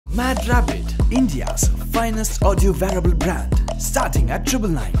Mad Rabbit, India's finest audio wearable brand, starting at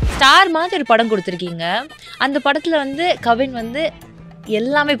 999. Star மாதிரி ஒரு படம் கொடுத்துருக்கீங்க. அந்த படத்துல வந்து கவின் வந்து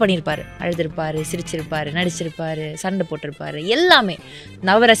எல்லாமே பண்ணியிருப்பாரு. அழுதுருப்பாரு, சிரிச்சிருப்பாரு, நடிச்சிருப்பாரு, சண்டை போட்டிருப்பாரு, எல்லாமே.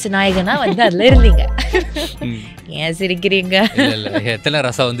 நவரச நாயகனா வந்து அதுல இருந்தீங்க. ஏன் சிரிக்கிறீங்க? எத்தனை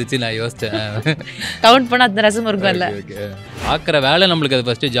ரசம் வந்துச்சு நான் யோசிச்சேன். கவுண்ட் பண்ண அந்த ரசம் இருக்கும்ல. ஆக்கிற வேலை நம்மளுக்கு அது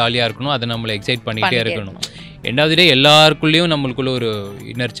ஃபர்ஸ்ட் ஜாலியா இருக்கணும், அதை நம்மளை எக்ஸைட் பண்ணிட்டே இருக்கணும். ரெண்டாவது எல்லாருக்குள்ளேயும் நம்மளுக்குள்ள ஒரு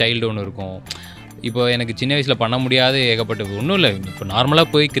இன்னர் சைல்டு ஒன்று இருக்கும். இப்போ எனக்கு சின்ன வயசில் பண்ண முடியாத ஏகப்பட்டது ஒன்றும் இல்லை. இப்போ நார்மலாக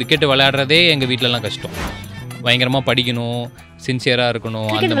போய் கிரிக்கெட் விளையாடுறதே எங்கள் வீட்டிலலாம் கஷ்டம். பயங்கரமாக படிக்கணும், சின்சியராக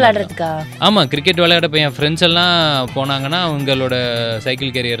இருக்கணும். அந்த விளையாடுறதுக்கா? ஆமாம், கிரிக்கெட் விளையாட இப்போ என் ஃப்ரெண்ட்ஸ் எல்லாம் போனாங்கன்னா அவங்களோட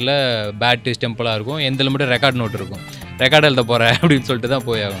சைக்கிள் கேரியரில் பேட்டு ஸ்டெம்பெல்லாம் இருக்கும், எந்தில் மட்டும் ரெக்கார்ட் நோட் இருக்கும். ரெக்கார்ட் எழுத போகிறேன் அப்படின்னு சொல்லிட்டு தான்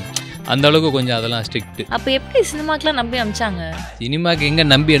போய் ஆகணும். அந்த அளவுக்கு கொஞ்சம் அதெல்லாம் ஸ்ட்ரிக்ட். அப்போ எப்படி சினிமாக்கெலாம் நம்பி அனுப்பிச்சாங்க? சினிமாக்கு எங்கே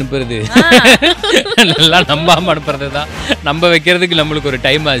நம்பி அனுப்புறது, நல்லா நம்பாமல் அனுப்புறது தான். நம்ப வைக்கிறதுக்கு நம்மளுக்கு ஒரு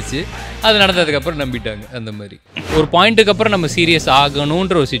டைம் ஆச்சு. அது நடந்ததுக்கப்புறம் நம்பிட்டாங்க. அந்த மாதிரி ஒரு பாயிண்ட்டுக்கு அப்புறம் நம்ம சீரியஸ்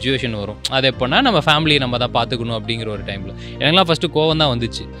ஆகணுன்ற ஒரு சுச்சுவேஷன் வரும். அது எப்போனா நம்ம ஃபேமிலியை நம்ம தான் பார்த்துக்கணும் அப்படிங்கிற ஒரு டைமில் எனக்குலாம் ஃபஸ்ட்டு கோவம் தான்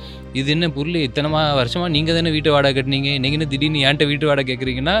வந்துச்சு. இது என்ன பொருள், இத்தனை வருஷமாக நீங்கள் தானே வீட்டு வாடகை கட்டினீங்க, நீங்கள் என்ன திடீர்னு ஏன்ட்ட வீட்டு வாடகை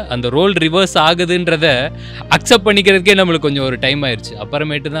கேட்குறீங்கன்னா அந்த ரோல் ரிவர்ஸ் ஆகுதுன்றத அக்செப்ட் பண்ணிக்கிறதுக்கே நம்மளுக்கு கொஞ்சம் ஒரு டைம் ஆயிடுச்சு.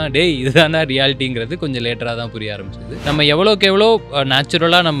 அப்புறமேட்டு தான் டேய் இதுதானா ரியாலிட்டிங்கிறது கொஞ்சம் லேட்டராக தான் புரிய ஆரம்பிச்சது. நம்ம எவ்வளோக்கு எவ்வளோ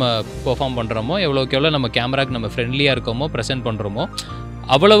நேச்சுரலாக நம்ம பெர்ஃபார்ம் பண்ணுறோமோ, எவ்வளோக்கு எவ்வளோ நம்ம கேமராக்கு நம்ம ஃப்ரெண்ட்லியாக இருக்கோமோ, ப்ரெசென்ட் பண்ணுறோமோ,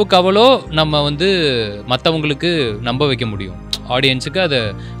 அவ்வளவுக்கு அவ்வளோ நம்ம வந்து மற்றவங்களுக்கு நம்ப வைக்க முடியும். ஆடியன்ஸுக்கு அதை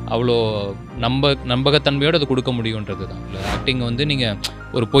அவ்வளோ நம்பகத்தன்மையோடு அதை கொடுக்க முடியுன்றது தான். இல்லை ஆக்டிங் வந்து நீங்கள்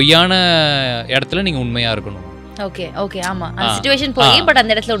ஒரு பொய்யான இடத்துல நீங்கள் உண்மையாக இருக்கணும். ஓகே ஓகே ஆமாம், அந்த சிச்சுவேஷன் போய் பட்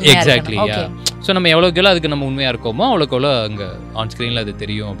அந்த இடத்துல உண்மையாக எக்ஸாக்ட்லி. ஸோ நம்ம எவ்வளோக்கு எவ்வளோ அதுக்கு நம்ம உண்மையாக இருக்கோமோ அவ்வளோக்கு எவ்வளோ அங்கே ஆன் ஸ்க்ரீனில் அது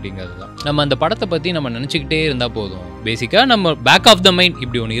தெரியும் அப்படிங்கிறது தான். நம்ம அந்த படத்தை பற்றி நம்ம நினச்சிக்கிட்டே இருந்தால் போதும். பேசிக்காக நம்ம பேக் ஆஃப் த மைண்ட்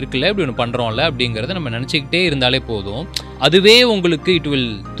இப்படி ஒன்று இருக்குல்ல, இப்படி ஒன்று பண்ணுறோம்ல அப்படிங்கிறத நம்ம நினச்சிக்கிட்டே இருந்தாலே போதும். அதுவே உங்களுக்கு இட்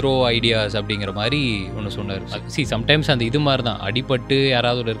வில் த்ரோ ஐடியாஸ் அப்படிங்கிற மாதிரி ஒன்று சொன்னார். சம்டைம்ஸ் அந்த இது மாதிரி தான் அடிபட்டு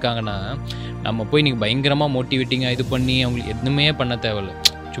யாராவது ஒரு இருக்காங்கன்னா நம்ம போய் நீங்கள் பயங்கரமாக மோட்டிவேட்டிங்காக இது பண்ணி அவங்களுக்கு எதுவுமே பண்ண தேவையில்லை.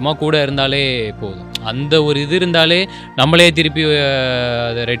 சும்மா கூட இருந்தாலே போதும். அந்த ஒரு இது இருந்தாலே நம்மளே திருப்பி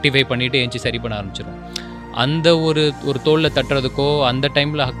அதை ரெக்டிஃபை பண்ணிவிட்டு ஏஞ்சி சரி பண்ண ஆரம்பிச்சிடும். அந்த ஒரு தோளில் தட்டுறதுக்கோ, அந்த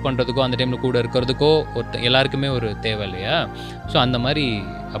டைமில் ஹக் பண்ணுறதுக்கோ, அந்த டைமில் கூட இருக்கிறதுக்கோ எல்லாருக்குமே ஒரு தேவை இல்லையா? ஸோ அந்த மாதிரி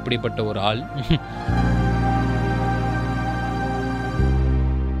அப்படிப்பட்ட ஒரு ஆள்.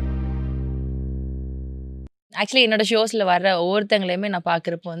 ஆக்சுவலி என்னோட ஷோஸில் வர்ற ஒவ்வொருத்தங்களையுமே நான்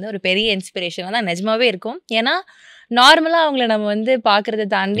பார்க்குறப்போ வந்து ஒரு பெரிய இன்ஸ்பிரேஷனாக தான் நிஜமாவே இருக்கும். ஏன்னா நார்மலாக அவங்கள நம்ம வந்து பார்க்குறத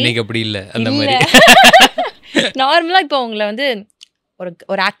தாண்டி அப்படி இல்லை. அந்த மாதிரி நார்மலாக இப்போ அவங்கள வந்து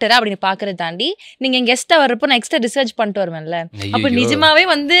ஒரு ஆக்டரா அப்படின்னு பார்க்கறத தாண்டி நீங்கள் கெஸ்ட்டாக வர்றப்போ நான் எக்ஸ்ட்ரா ரிசர்ச் பண்ணிட்டு வருவேன்ல, அப்போ நிஜமாவே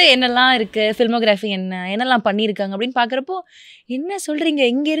வந்து என்னெல்லாம் இருக்கு, ஃபில்மோகிராஃபி என்னெல்லாம் பண்ணியிருக்காங்க அப்படின்னு பார்க்குறப்போ என்ன சொல்றீங்க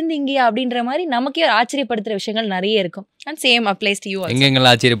இங்கேருந்து இங்கேயா அப்படின்ற மாதிரி நமக்கே ஆச்சரியப்படுத்துகிற விஷயங்கள் நிறைய இருக்கும். And same applies to you.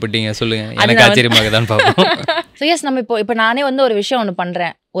 எங்கெங்கெல்லாம் ஆச்சரியப்பட்டீங்க சொல்லுங்க, எனக்கு ஆச்சரியமாக தான் பார்ப்போம். ஸோ எஸ், நம்ம இப்போ நானே வந்து ஒரு விஷயம் ஒன்று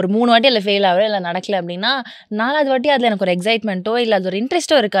பண்ணுறேன், ஒரு 3 வாட்டி அதில் ஃபெயில் ஆகுது, இல்லை நடக்கல அப்படின்னா 4வது வாட்டி அதில் எனக்கு ஒரு எக்ஸைட்மெண்ட்டோ இல்லை அது ஒரு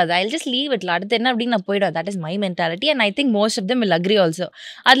இன்ட்ரெஸ்ட்டோ இருக்காது. ஐ ஜஸ்ட் லீவ் இட்ல, அடுத்து என்ன அப்படின்னு நான் போய்டும். That is my mentality and I think most of them will agree also.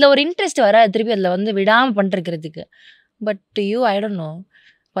 அதில் ஒரு இன்ட்ரெஸ்ட் வர திருப்பி அதில் வந்து விடாமல் பண்ணிருக்கிறதுக்கு. But to you I don't know,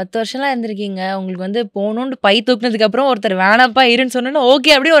 10 வருஷம்லாம் இருந்திருக்கீங்க, உங்களுக்கு வந்து போகணுன்னு பை தூக்குனதுக்கு அப்புறம் ஒருத்தர் வேணாப்பா இருன்னு சொன்னோன்னா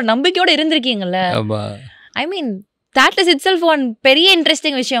ஓகே அப்படி ஒரு நம்பிக்கையோடு இருந்திருக்கீங்கல்ல. ஐ mean that is it self one பெரிய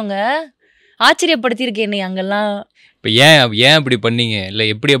இன்ட்ரெஸ்டிங் விஷயங்க. ஆச்சரியப்படுத்தியிருக்கேன் என்னை அங்கெல்லாம். இப்போ ஏன் அப்படி பண்ணீங்க, இல்லை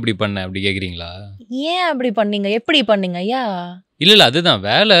எப்படி அப்படி பண்ண அப்படி கேட்குறீங்களா? ஏன் அப்படி பண்ணீங்க, எப்படி பண்ணீங்க? ஐயா இல்லை அதுதான்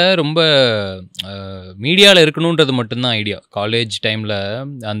வேலை. ரொம்ப மீடியாவில் இருக்கணுன்றது மட்டும்தான் ஐடியா. காலேஜ் டைமில்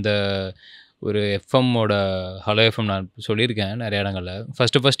அந்த ஒரு எஃப்எம்மோட ஹலோ எஃப்எம் நான் சொல்லியிருக்கேன் நிறைய இடங்களில்.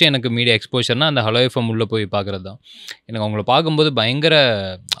 ஃபஸ்ட்டு எனக்கு மீடியா எக்ஸ்போஷர்னால் அந்த ஹலோ எஃப்எம் உள்ளே போய் பார்க்குறது தான். எனக்கு அவங்கள பார்க்கும்போது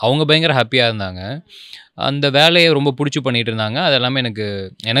அவங்க பயங்கர ஹாப்பியாக இருந்தாங்க. அந்த வேலையை ரொம்ப பிடிச்சி பண்ணிகிட்டு இருந்தாங்க. அது எல்லாமே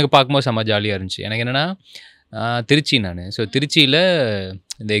எனக்கு பார்க்கும்போது செம்ம ஜாலியாக இருந்துச்சு. எனக்கு என்னென்னா திருச்சி ஸோ திருச்சியில்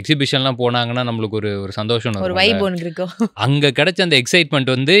இந்த எக்ஸிபிஷன்லாம் போனாங்கன்னா நம்மளுக்கு ஒரு சந்தோஷம் இருக்கும். அங்கே கிடச்ச அந்த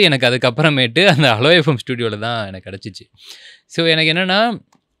எக்ஸைட்மெண்ட் வந்து எனக்கு அதுக்கப்புறமேட்டு அந்த ஹலோ எஃப்எம் ஸ்டுடியோவில் தான் எனக்கு கிடச்சிச்சு. ஸோ எனக்கு என்னென்னா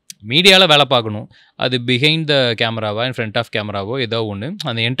மீடியாவில் வேலை பார்க்கணும், அது behind the கேமராவா in front of கேமராவோ ஏதோ ஒன்று,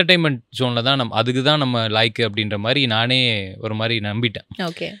 அந்த என்டர்டெயின்மெண்ட் ஜோனில் தான் அதுக்கு தான் நம்ம லைக்கு அப்படின்ற மாதிரி நானே ஒரு மாதிரி நம்பிட்டேன்.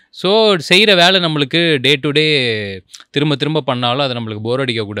 ஓகே. ஸோ செய்கிற வேலை நம்மளுக்கு டே டு டே திரும்ப பண்ணாலும் அது நம்மளுக்கு போர்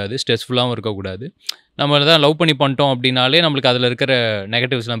அடிக்கக்கூடாது, ஸ்ட்ரெஸ்ஃபுல்லாகவும் இருக்கக்கூடாது. நம்ம தான் லவ் பண்ணி பண்ணிட்டோம் அப்படின்னாலே நம்மளுக்கு அதில் இருக்கிற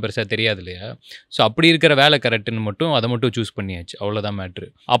நெகட்டிவ்ஸ்லாம் பெருசாக தெரியாது இல்லையா? ஸோ அப்படி இருக்கிற வேலை கரெக்டுன்னு மட்டும் அதை மட்டும் சூஸ் பண்ணியாச்சு, அவ்வளோதான் மேட்ரு.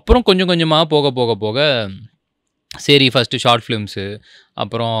 அப்புறம் கொஞ்சம் கொஞ்சமாக போக சரி ஃபஸ்ட்டு ஷார்ட் ஃபிலிம்ஸு,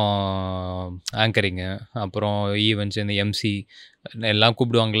 அப்புறம் ஆங்கரிங்கு, அப்புறம் ஈவெண்ட்ஸ், இந்த எம்சி எல்லாம்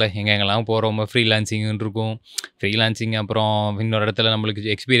கூப்பிடுவாங்கள்ல, எங்கெங்கெல்லாம் போகிறோமோ ஃப்ரீலான்சிங்னு இருக்கும். ஃப்ரீலான்சிங் அப்புறம் இன்னொரு இடத்துல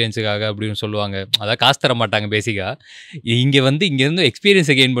நம்மளுக்கு எக்ஸ்பீரியன்ஸுக்காக அப்படின்னு சொல்லுவாங்க. அதான் காசு தர மாட்டாங்க பேசிக்காக. இங்கே வந்து இங்கேருந்து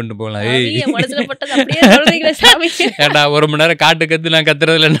எக்ஸ்பீரியன்ஸை கெயின் பண்ணிட்டு போகலாம். ஏன்டா 1 மணி நேரம் காட்டு நான்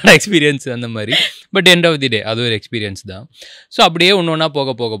கத்துறதுல என்னடா எக்ஸ்பீரியன்ஸ் அந்த மாதிரி. பட் எண்ட் ஆஃப் தி டே அது ஒரு எக்ஸ்பீரியன்ஸ் தான். ஸோ அப்படியே ஒன்று ஒன்றா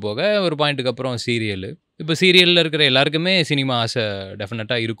போக போக போக ஒரு பாயிண்ட்டுக்கு அப்புறம் சீரியலு. இப்போ சீரியலில் இருக்கிற எல்லாருக்குமே சினிமா ஆசை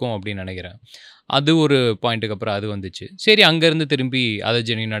டெஃபினட்டாக இருக்கும் அப்படின்னு நினைக்கிறேன். அது ஒரு பாயிண்ட்டுக்கு அப்புறம் அது வந்துச்சு. சரி அங்கேருந்து திரும்பி அதை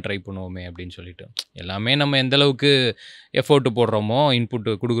ஜென்யூனாக ட்ரை பண்ணுவோமே அப்படின்னு சொல்லிட்டு, எல்லாமே நம்ம எந்த அளவுக்கு எஃபோர்ட் போடுறோமோ, இன்புட்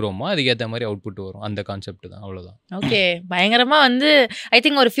கொடுக்குறோமோ, அதுக்கேற்ற மாதிரி அவுட்புட் வரும். அந்த கான்செப்ட் தான், அவ்வளோதான். ஓகே, பயங்கரமாக வந்து ஐ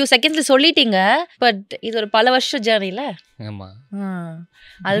திங்க் ஒரு ஃபியூ செகண்ட்ஸில் சொல்லிட்டீங்க. பட் இது ஒரு பல வருஷம் ஜேர்னியில். ஆமாம்,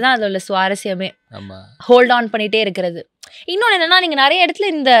 அதுதான் அதில் உள்ள சுவாரஸ்யமே. ஆமாம், ஹோல்ட் ஆன் பண்ணிகிட்டே இருக்கிறது. இன்னொன்று என்னென்னா, நீங்கள் நிறைய இடத்துல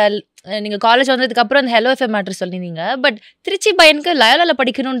இந்த நீங்கள் காலேஜ் வந்ததுக்கப்புறம் இந்த ஹெலோ எஃப்எம் மேட்ரு சொல்லியிருந்தீங்க. பட் திருச்சி பையனுக்கு லயோலாவில்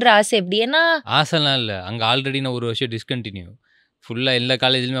படிக்கணுன்ற ஆசை எப்படி? ஏன்னா ஆசைலாம் இல்லை, அங்கே ஆல்ரெடி நான் 1 வருஷம் டிஸ்கண்டினியூ. ஃபுல்லாக எல்லா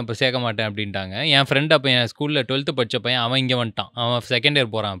காலேஜ்லையுமே அப்போ சேர்க்க மாட்டேன் அப்படின்ட்டாங்க. என் ஃப்ரெண்ட் அப்போ என் ஸ்கூலில் 12th படித்த பையன், அவன் இங்கே வந்துட்டான். அவன் செகண்ட்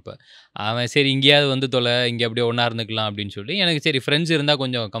இயர் போகிறான். அப்போ அவன் சரி இங்கேயாவது வந்து தொலை, இங்கே அப்படியே ஒன்றா இருந்துக்கலாம் அப்படின்னு சொல்லி, எனக்கு சரி ஃப்ரெண்ட்ஸ் இருந்தால்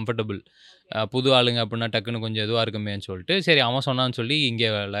கொஞ்சம் கம்ஃபர்டபுள், புது ஆளுங்க அப்படின்னா டக்குன்னு கொஞ்சம் இதுவாக இருக்குமேன்னு சொல்லிட்டு, சரி அவன் சொன்னான்னு சொல்லி இங்கே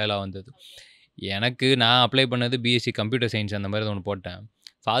லயோலா வந்தது. எனக்கு நான் அப்ளை பண்ணது பிஎஸ்சி கம்ப்யூட்டர் சயின்ஸ் அந்த மாதிரி ஒன்று போட்டேன்.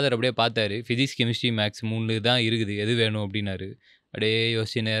 ஃபாதர் அப்படியே பார்த்தாரு, ஃபிசிக்ஸ் கெமிஸ்ட்ரி மேக்ஸ் 3 தான் இருக்குது, எது வேணும் அப்படின்னாரு. அப்படியே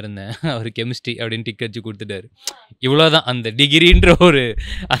யோசிச்சுனே இருந்தேன். அவர் கெமிஸ்ட்ரி அப்படின்னு டிக் அடிச்சு கொடுத்துட்டாரு. இவ்வளோதான் அந்த டிகிரின்ற ஒரு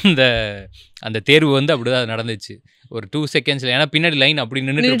அந்த அந்த தேர்வு வந்து அப்படிதான் நடந்துச்சு. ஒரு 2 செகண்ட்ஸில். ஏன்னா பின்னாடி லைன் அப்படி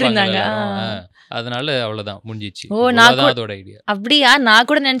நின்றுட்டு இருப்பாங்க. அதனால அவ்வளோதான் முடிஞ்சிச்சு. அதோட ஐடியா. அப்படியா? நான்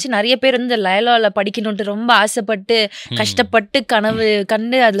கூட நினச்சி நிறைய பேர் வந்து லயோலாவில் படிக்கணுன்ட்டு ரொம்ப ஆசைப்பட்டு கஷ்டப்பட்டு கனவு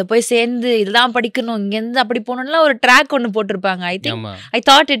கண்டு அதில் போய் சேர்ந்து இதுதான் படிக்கணும், இங்கேருந்து அப்படி போகணும்லாம் ஒரு ட்ராக் ஒன்று போட்டிருப்பாங்க. I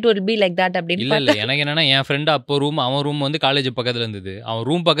thought it will be like that அப்படின்னு. இல்லை, எனக்கு என்னன்னா என் ஃப்ரெண்டு அப்போ அவன் ரூம் வந்து காலேஜ் பக்கத்தில் இருந்தது. அவன்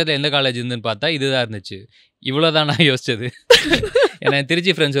ரூம் பக்கத்தில் எந்த காலேஜ் இருந்துன்னு பார்த்தா இதுதான் இருந்துச்சு. இவ்வளோதான் நான் யோசிச்சது. ஏன்னா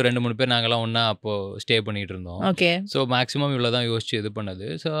திருச்சி ஃப்ரெண்ட்ஸ் ஒரு 2-3 பேர் நாங்களாம் ஒன்றா அப்போது ஸ்டே பண்ணிகிட்டு இருந்தோம். ஓகே. ஸோ மேக்ஸிமம் இவ்வளோ தான் யோசிச்சு இது பண்ணது.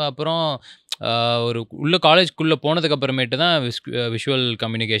 ஸோ அப்புறம் ஒரு உள்ள காலேஜ்குள்ளே போனதுக்கு அப்புறமேட்டு தான் விஷுவல்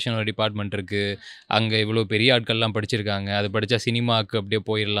கம்யூனிகேஷன் ஒரு டிபார்ட்மெண்ட் இருக்குது. அங்கே இவ்வளோ பெரிய ஆட்கள்லாம் படிச்சிருக்காங்க. அது படித்தா சினிமாவுக்கு அப்படியே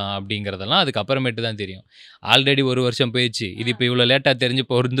போயிடலாம் அப்படிங்கிறதெல்லாம் அதுக்கப்புறமேட்டு தான் தெரியும். ஆல்ரெடி 1 வருஷம் போயிடுச்சு. இது இப்போ இவ்வளோ லேட்டாக தெரிஞ்சு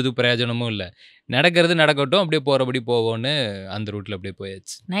பொருந்தது பிரயோஜனமும் இல்லை. நடக்கிறது நடக்கட்டும், அப்படியே போகிறபடி போவோன்னு அந்த ரூட்டில் அப்படியே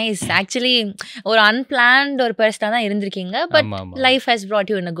போயாச்சு. நைஸ். ஆக்சுவலி ஒரு அன்பிளான்ட் ஒரு பர்சனாக தான் இருந்திருக்கீங்க. But life has brought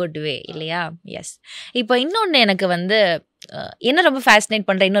you in a good way இல்லையா? எஸ். இப்போ இன்னொன்று எனக்கு வந்து என்ன ரொம்ப ஃபேசினேட்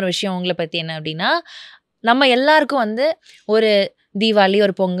பண்ணுற இன்னொரு விஷயம் உங்களை பற்றி என்ன அப்படின்னா, நம்ம எல்லாருக்கும் வந்து ஒரு தீபாவளி,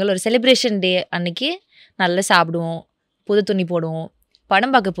 ஒரு பொங்கல், ஒரு செலிப்ரேஷன் டே அன்னைக்கு நல்லா சாப்பிடுவோம், புது துணி போடுவோம்,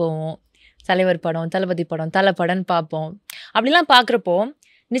 படம் பார்க்க போவோம், தலைவர் படம், தளபதி படம், தலை படம்னு பார்ப்போம். அப்படிலாம் பார்க்குறப்போ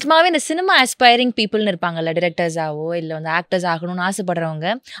நிஜமாவே இந்த சினிமா ஆஸ்பைரிங் பீப்புள்னு இருப்பாங்கல்ல, டிரெக்டர்ஸாவோ இல்லை வந்து ஆக்டர்ஸ் ஆகணும்னு ஆசைப்படுறவங்க,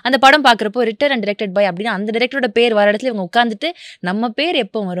 அந்த படம் பார்க்குறப்போ ரிட்டன் அண்ட் டிரெக்டட் பை அப்படின்னு அந்த டிரெக்டரோட பேர் வர இடத்துல இவங்க உட்காந்துட்டு நம்ம பேர்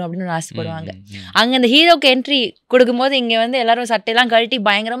எப்போ வரும் அப்படின்னு ஆசைப்படுவாங்க. அங்கே அந்த ஹீரோக்கு என்ட்ரி கொடுக்கும்போது இங்கே வந்து எல்லாரும் சட்டையெல்லாம் கழட்டி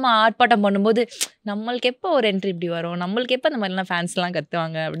பயங்கரமாக ஆர்ப்பாட்டம் பண்ணும்போது நம்மளுக்கு எப்போ ஒரு என்ட்ரி இப்படி வரும், நம்மளுக்கு எப்போ அந்த மாதிரிலாம் ஃபேன்ஸ்லாம்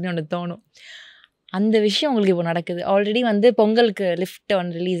கற்றுவாங்க அப்படின்னு ஒன்று தோணும். அந்த விஷயம் உங்களுக்கு இப்போ நடக்குது. ஆல்ரெடி வந்து பொங்கலுக்கு லிஃப்ட்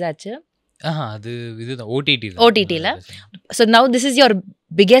ஒன்று ரிலீஸ் ஆச்சு. அது இதுதான் ஓடிடியில். So now this is your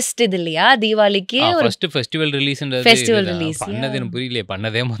biggest இது இல்லையா தீபாவளிக்கு? ஃபர்ஸ்ட் ஃபெஸ்டிவல் ரிலீஸ் பண்ணது எனக்கு புரியலையே.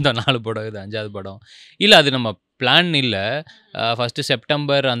 பண்ணதே மொத்தம் 4 படம், இது 5வது படம். இல்லை அது நம்ம பிளான் இல்லை. ஃபஸ்ட்டு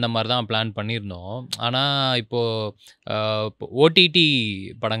செப்டம்பர் அந்த மாதிரி தான் பிளான் பண்ணியிருந்தோம். ஆனால் இப்போது ஓடிடி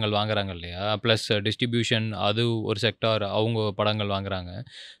படங்கள் வாங்குறாங்க இல்லையா, ப்ளஸ் டிஸ்ட்ரிபியூஷன் அது ஒரு செக்டார், அவங்க படங்கள் வாங்குறாங்க.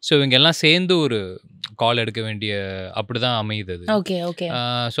 ஸோ இவங்க எல்லாம் சேர்ந்து ஒரு கால் எடுக்க வேண்டிய அப்படி தான் அமையுது அது. Okay okay.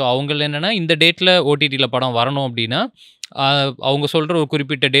 ஸோ அவங்க என்னென்னா இந்த டேட்டில் ஓடிடியில் படம் வரணும் அப்படின்னா அவங்க சொல்கிற ஒரு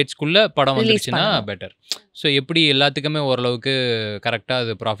குறிப்பிட்ட டேட்ஸ்க்குள்ளே படம் வந்துருச்சுன்னா பெட்டர். ஸோ எப்படி எல்லாத்துக்குமே ஓரளவுக்கு கரெக்டாக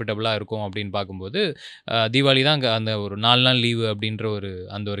அது ப்ராஃபிட்டபுளாக இருக்கும் அப்படின்னு பார்க்கும்போது தீபாவளி தான் அங்கே அந்த ஒரு 4 நாள் லீவு அப்படின்ற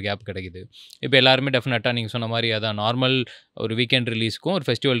அந்த ஒரு கேப் கிடைக்குது. இப்போ எல்லாருமே டெஃபினட்டாக நீங்கள் சொன்ன மாதிரி அதான் நார்மல் ஒரு வீக்கெண்ட் ரிலீஸ்க்கும் ஒரு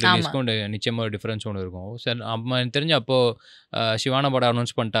ஃபெஸ்டிவல் ரிலீஸ்க்கும் நிச்சயமாக ஒரு டிஃப்ரென்ஸ் ஒன்று இருக்கும். சரி எனக்கு தெரிஞ்சு அப்போது சிவானா படம்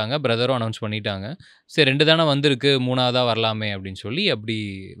அனௌன்ஸ் பண்ணிட்டாங்க, பிரதரும் அனௌன்ஸ் பண்ணிட்டாங்க. சரி 2 தானே வந்திருக்கு, 3ஆவதாக வரலாமே அப்படின்னு சொல்லி அப்படி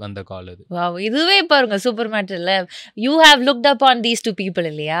வந்த கால் அது. இதுவே பாருங்க super மேட்டர்ல you have looked up on these 2 people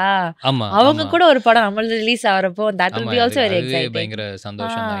இல்லையா? ஆமாம், அவங்க கூட ஒரு படம் அமல் release ஆகிறப்போ that will be also very exciting. பயங்கர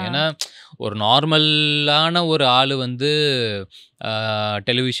சந்தோஷம் தான். ஏன்னா ஒரு நார்மலான ஒரு ஆள் வந்து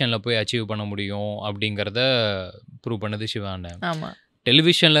டெலிவிஷனில் போய் அச்சீவ் பண்ண முடியும் அப்படிங்கிறத ப்ரூவ் பண்ணது சிவான. ஆமாம்.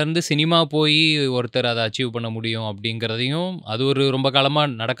 டெலிவிஷன்லேருந்து சினிமா போய் ஒருத்தர் அதை அச்சீவ் பண்ண முடியும் அப்படிங்கிறதையும் அது ஒரு ரொம்ப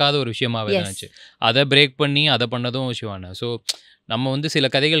காலமாக நடக்காத ஒரு விஷயமாகவே இருந்துச்சு. அதை பிரேக் பண்ணி அதை பண்ணதும் சிவான. ஸோ நம்ம வந்து சில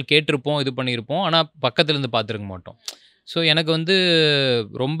கதைகள் கேட்டிருப்போம், இது பண்ணியிருப்போம், ஆனால் பக்கத்துலேருந்து பார்த்துருக்க மாட்டோம். ஸோ எனக்கு வந்து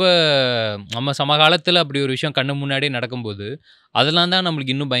ரொம்ப நம்ம சமகாலத்தில் அப்படி ஒரு விஷயம் கண்ணு முன்னாடியே நடக்கும்போது அதெல்லாம் தான்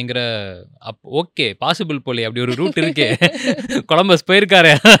நம்மளுக்கு இன்னும் பயங்கர ஓகே பாசிபிள் போலே அப்படி ஒரு ரூட் இருக்கே கொலம்பஸ்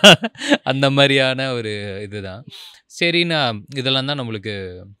போயிருக்காரு அந்த மாதிரியான ஒரு இதுதான். சரிண்ணா இதெல்லாம் தான் நம்மளுக்கு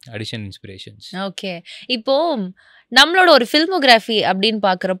அடிஷன் இன்ஸ்பிரேஷன்ஸ். ஓகே, இப்போ நம்மளோட ஒரு ஃபில்மோகிராஃபி அப்படின்னு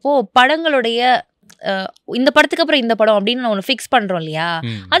பார்க்குறப்போ படங்களுடைய இந்த படத்துக்கு அப்புறம் இந்த படம் அப்படின்னு ஒன்று ஃபிக்ஸ் பண்ணுறோம் இல்லையா,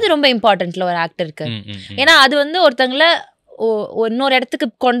 அது ரொம்ப இம்பார்ட்டன்ட்ல ஒரு ஆக்டருக்கு. ஏன்னா அது வந்து ஒருத்தங்கள இன்னொரு இடத்துக்கு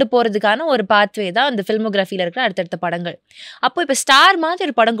கொண்டு போகிறதுக்கான ஒரு பாத்வே தான் அந்த ஃபில்மோகிராஃபியில் இருக்கிற அடுத்தடுத்த படங்கள். அப்போ இப்போ ஸ்டார் மாதிரி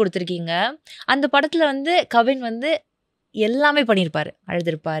ஒரு படம் கொடுத்துருக்கீங்க. அந்த படத்தில் வந்து கவின் வந்து எல்லாமே பண்ணியிருப்பாரு.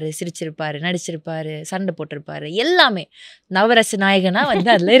 அழுதுருப்பாரு, சிரிச்சிருப்பாரு, நடிச்சிருப்பாரு, சண்டை போட்டிருப்பாரு, எல்லாமே. நவரச நாயகனா வந்து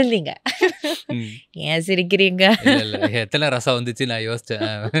அதில் இருந்தீங்க. ஏன் சிரிக்கிறீங்க? எத்தனை ரசம் வந்துச்சு நான் யோசிச்சேன்.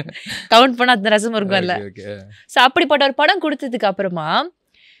 கவுண்ட் பண்ண அந்த ரசம் இருக்கும் இல்லை. ஸோ அப்படிப்பட்ட ஒரு படம் கொடுத்ததுக்கு அப்புறமா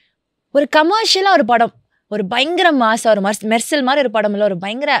ஒரு கமர்ஷியலாக ஒரு படம், ஒரு பயங்கர மாசா ஒரு மெர்சல் மாதிரி ஒரு படம் இல்லை, ஒரு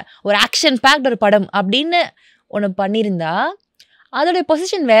பயங்கர ஒரு ஆக்ஷன் பேக்ட் ஒரு படம் அப்படின்னு ஒன்று பண்ணியிருந்தா அதோடைய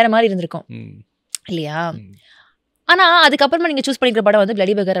பொசிஷன் வேற மாதிரி இருந்திருக்கும் இல்லையா? ஆனால் அதுக்கப்புறமா நீங்கள் சூஸ் பண்ணிக்கிற படம் வந்து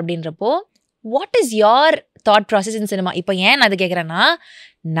பிளடி பகர் அப்படின்றப்போ what is your thought process in cinema? இப்போ ஏன் நான் அது கேட்குறேன்னா,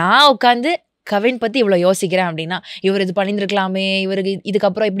 நான் உட்காந்து கவின் பற்றி இவ்வளோ யோசிக்கிறேன் அப்படின்னா, இவர் இது பண்ணியிருக்கலாமே, இவருக்கு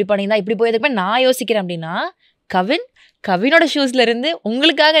இதுக்கப்புறம் இப்படி பண்ணியிருந்தா இப்படி போயதுக்கு நான் யோசிக்கிறேன் அப்படின்னா, கவினோட ஷூஸ்ல இருந்து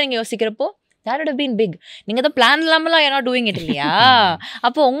உங்களுக்காக நீங்கள் யோசிக்கிறப்போ that would have been big. நீங்கள் தான் பிளான் இல்லாமலாம் you're not doing it இல்லையா?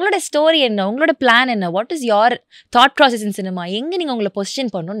 அப்போ உங்களோட ஸ்டோரி என்ன, உங்களோட பிளான் என்ன, what is your thought process in cinema? எங்கே நீங்கள் உங்களை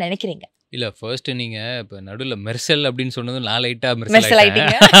பொசிஷன் பண்ணணும்னு நினைக்கிறீங்க? இல்லை ஃபர்ஸ்ட் நீங்கள் இப்போ நடுவில் மெர்சல் அப்படின்னு சொன்னது நான் லைட்டாக மெர்சல்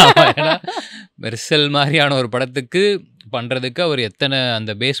ஆயிட்டீங்க. ஏன்னா மெர்சல் மாதிரியான ஒரு படத்துக்கு பண்ணுறதுக்கு அவர் எத்தனை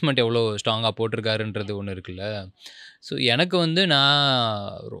அந்த பேஸ்மெண்ட் எவ்வளோ ஸ்ட்ராங்காக போட்டிருக்காருன்றது ஒன்று இருக்குல்ல. ஸோ எனக்கு வந்து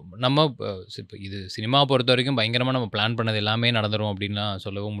நம்ம இப்போ இது சினிமா பொறுத்த வரைக்கும் பயங்கரமாக நம்ம பிளான் பண்ணது எல்லாமே நடந்துடும் அப்படின்லாம்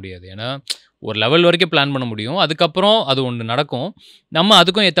சொல்லவும் முடியாது. ஏன்னா ஒரு லெவல் வரைக்கும் பிளான் பண்ண முடியும், அதுக்கப்புறம் அது ஒன்று நடக்கும், நம்ம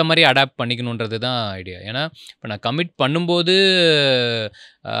அதுக்கும் ஏற்ற மாதிரி அடாப்ட் பண்ணிக்கணுன்றது தான் ஐடியா. ஏன்னா இப்போ நான் கமிட் பண்ணும்போது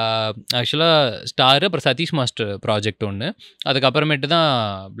ஆக்சுவலாக ஸ்டாரு அப்புறம் சதீஷ் மாஸ்டர் ப்ராஜெக்ட் ஒன்று, அதுக்கப்புறமேட்டு தான்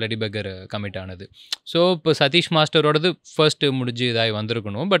பிளடி பகர் கமிட் ஆனது. ஸோ இப்போ சதீஷ் மாஸ்டரோடது ஃபர்ஸ்ட்டு முடிஞ்சு இதாகி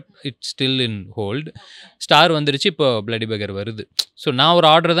வந்திருக்கணும், but it's still in hold. Star வந்துருச்சு, இப்போ பிளடி பகர் வருது. ஸோ நான் ஒரு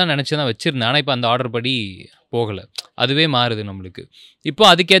ஆர்டர் தான் நினச்சி தான் வச்சுருந்தேன், ஆனால் இப்போ அந்த ஆர்டர் படி போகலை, அதுவே மாறுது நம்மளுக்கு. இப்போ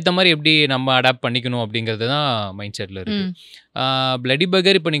அதுக்கேற்ற மாதிரி எப்படி நம்ம அடாப்ட் பண்ணிக்கணும் அப்படிங்கிறது தான் மைண்ட் செட்டில் இருக்குது. பிளடி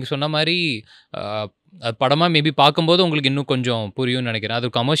பகர் இப்போ நீங்கள் சொன்ன மாதிரி படமாக மேபி பார்க்கும்போது உங்களுக்கு இன்னும் கொஞ்சம் புரியும்னு நினைக்கிறேன். அது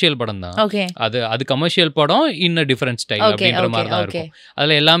கமர்ஷியல் படம் தான், அது கமர்ஷியல் படம் இன்னும் டிஃப்ரெண்ட் ஸ்டைல் அப்படின்ற மாதிரி தான் இருக்கும்.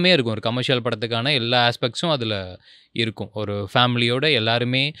 அதில் எல்லாமே இருக்கும், ஒரு கமர்ஷியல் படத்துக்கான எல்லா ஆஸ்பெக்ட்ஸும் அதில் இருக்கும். ஒரு ஃபேமிலியோட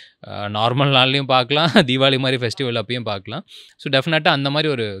எல்லாருமே நார்மல் நாள்லையும் பார்க்கலாம், தீபாவளி மாதிரி ஃபெஸ்டிவல் அப்பயும் பார்க்கலாம். ஸோ டெஃபினட்டாக அந்த மாதிரி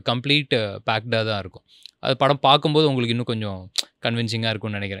ஒரு கம்ப்ளீட் பேக்டாக தான் இருக்கும். அது படம் பார்க்கும்போது உங்களுக்கு இன்னும் கொஞ்சம் கன்வின்சிங்காக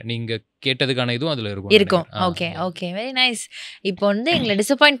இருக்கும்னு நினைக்கிறேன். நீங்கள் கேட்டதுக்கான இதுவும் அதில் இருக்கும். Okay okay, very nice. இப்போ வந்து எங்களை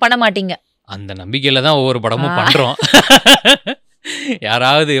டிசப்பாயிண்ட் பண்ண மாட்டீங்க அந்த நம்பிக்கையில் தான் ஒவ்வொரு படமும் பண்ணுறோம்.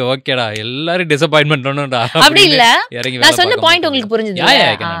 யாராவது ஓகேடா எல்லாரும் டிசப்பாயின்மெண்ட் பண்ணணும்டா அப்படி இல்ல, நான் சொன்ன பாயிண்ட் உங்களுக்கு புரிஞ்சது?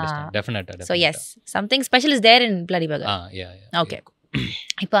 டெஃபினட்டா. So yes, something special is there in bloody பகர். Okay,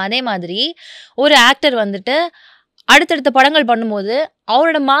 இப்போ அதே மாதிரி ஒரு ஆக்டர் வந்துட்டு அடுத்தடுத்த படங்கள் பண்ணும்போது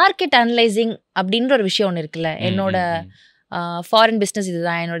அவரோட மார்க்கெட் அனலைசிங் அப்படின்ற ஒரு விஷயம் ஒன்று இருக்குல்ல. என்னோட ஃபாரின் பிஸ்னஸ்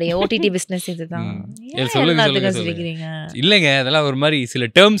இதுதான், என்னுடைய ஓடிடி பிஸ்னஸ் இதுதான். இல்லைங்க, அதெல்லாம் ஒரு மாதிரி சில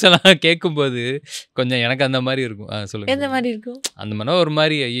டேர்ம்ஸ் எல்லாம் கேட்கும்போது கொஞ்சம் எனக்கு அந்த மாதிரி இருக்கும். சொல்லுங்க. எந்த மாதிரி இருக்கும்? அந்த மாதிரி ஒரு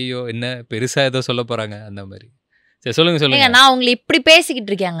மாதிரி ஐயோ என்ன பெருசா ஏதோ சொல்ல போறாங்க அந்த மாதிரி. சரி சொல்லுங்க. நான் உங்களை இப்படி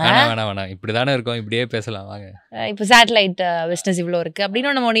பேசிக்கிட்டு இருக்கேங்க. வேணாம் இப்படிதானே இருக்கும், இப்படியே பேசலாம் வாங்க. இப்போ சேட்டலைட் பிஸ்னஸ் இவ்வளோ இருக்கு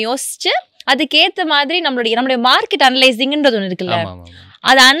அப்படின்னு நம்ம ஒன்று யோசிச்சு அதுக்கேற்ற மாதிரி நம்மளுடைய மார்க்கெட் அனலைசிங்ன்றது ஒன்று இருக்குல்ல,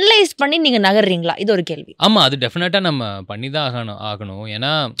 அதை அனலைஸ் பண்ணி நீங்கள் நகர்றீங்களா? இது ஒரு கேள்வி. ஆமாம், அது டெஃபினட்டாக நம்ம பண்ணி தான் ஆகணும்.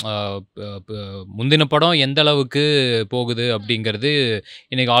 ஏன்னா முந்தின படம் எந்த அளவுக்கு போகுது அப்படிங்கிறது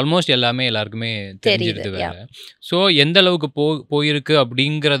இன்னைக்கு ஆல்மோஸ்ட் எல்லாருக்குமே தெரிஞ்சிருது வேறு. ஸோ எந்த அளவுக்கு போயிருக்கு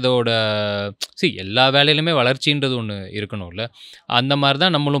அப்படிங்கிறதோட எல்லா வேலையிலுமே வளர்ச்சின்றது ஒன்று இருக்கணும்ல. அந்த மாதிரி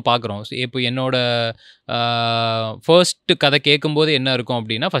தான் நம்மளும் பார்க்குறோம். இப்போ என்னோட ஃபர்ஸ்ட் கதை கேட்கும்போது என்ன இருக்கும்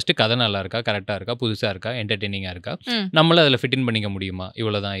அப்படின்னா, ஃபர்ஸ்ட் கதை நல்லா இருக்கா, கரெக்டாக இருக்கா, புதுசாக இருக்கா, என்டர்டெய்னிங்காக இருக்கா, நம்மளும் அதில் ஃபிட் இன் பண்ணிக்க முடியுமா,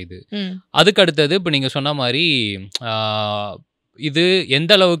 இவ்வளோதான் இது. அதுக்கு அடுத்தது இப்போ நீங்கள் சொன்ன மாதிரி இது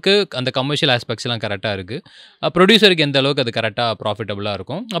எந்த அளவுக்கு அந்த கமர்ஷியல் ஆஸ்பெக்ட்ஸ் எல்லாம் கரெக்டாக இருக்குது, ப்ரொடியூசருக்கு எந்த அளவுக்கு அது கரெக்டாக ப்ராஃபிட்டபுளாக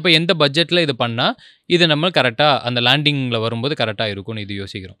இருக்கும், அப்போ எந்த பட்ஜெட்டில் இது பண்ணால் இது நம்ம கரெக்டாக அந்த லேண்டிங்கில் வரும்போது கரெக்டாக இருக்கும்னு இது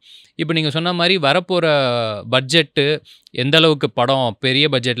யோசிக்கிறோம். இப்போ நீங்கள் சொன்ன மாதிரி வரப்போகிற பட்ஜெட்டு எந்த அளவுக்கு படம் பெரிய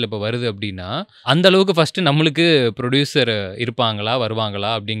பட்ஜெட்டில் இப்போ வருது அப்படின்னா, அந்த அளவுக்கு ஃபஸ்ட்டு நம்மளுக்கு ப்ரொடியூசர் இருப்பாங்களா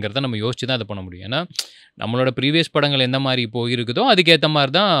வருவாங்களா அப்படிங்கிறத நம்ம யோசிச்சு தான் அதை பண்ண முடியும். ஏன்னா நம்மளோட ப்ரீவியஸ் படங்கள் எந்த மாதிரி இப்போ இருக்குதோ அதுக்கேற்ற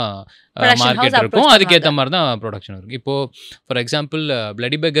மாதிரி தான் மார்க்கெட் இருக்கும், அதுக்கேற்ற மாதிரி தான் ப்ரொடக்ஷன் இருக்கும். இப்போது ஃபார் எக்ஸாம்பிள்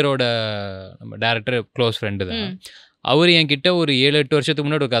பிளடி பகரோட நம்ம டேரக்டர் க்ளோஸ் ஃப்ரெண்டு தான். அவர் என்கிட்ட ஒரு 7-8 வருஷத்துக்கு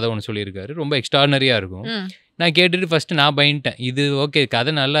முன்னாடி ஒரு கதை ஒன்று சொல்லியிருக்காரு. ரொம்ப எக்ஸ்ட்ரானரியாக இருக்கும். நான் கேட்டுட்டு ஃபஸ்ட்டு நான் பயன்ட்டேன். இது ஓகே,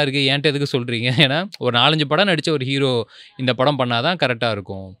 கதை நல்லா இருக்குது, ஏன்ட்ட எதுக்கு சொல்கிறீங்க? ஏன்னா ஒரு 4-5 படம் நடித்த ஒரு ஹீரோ இந்த படம் பண்ணால் தான் கரெக்டாக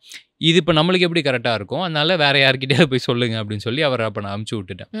இருக்கும். இது இப்போ நம்மளுக்கு எப்படி கரெக்டாக இருக்கும், அதனால வேறு யார்கிட்டயாவது போய் சொல்லுங்க அப்படின்னு சொல்லி அவரை அப்போ நான் அமுச்சு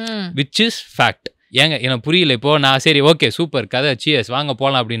விட்டுட்டேன். Which is fact. ஏங்க எனக்கு புரியல. இப்போது நான் சரி ஓகே சூப்பர் கதை சியர்ஸ் வாங்க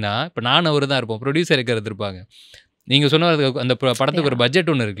போகலாம் அப்படின்னா, இப்போ நானும் அவர் தான் இருப்போம், ப்ரொடியூசர் இருக்கிறது இருப்பாங்க. நீங்கள் சொன்ன அந்த படத்துக்கு ஒரு பட்ஜெட்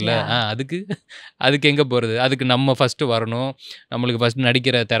ஒன்று இருக்குல்ல, அதுக்கு எங்கே போகிறது? அதுக்கு நம்ம ஃபஸ்ட்டு வரணும், நம்மளுக்கு ஃபஸ்ட்டு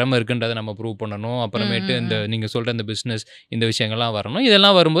நடிக்கிற திறமை இருக்குன்றதை நம்ம ப்ரூவ் பண்ணணும். அப்புறமேட்டு இந்த நீங்கள் சொல்கிற இந்த பிஸ்னஸ் இந்த விஷயங்கள்லாம் வரணும்.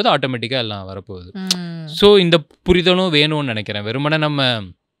 இதெல்லாம் வரும்போது ஆட்டோமேட்டிக்காக எல்லாம் வரப்போகுது. ஸோ இந்த புரிதலும் வேணும்னு நினைக்கிறேன். வெறுமனே நம்ம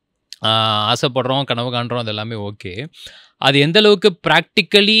ஆசைப்படுறோம், கனவு காண்றோம், அது எல்லாமே ஓகே. அது எந்த அளவுக்கு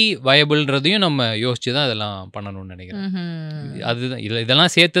ப்ராக்டிக்கலி வயபிள்ன்றதையும் நம்ம யோசிச்சு தான் அதெல்லாம் பண்ணணும்னு நினைக்கிறேன். அதுதான்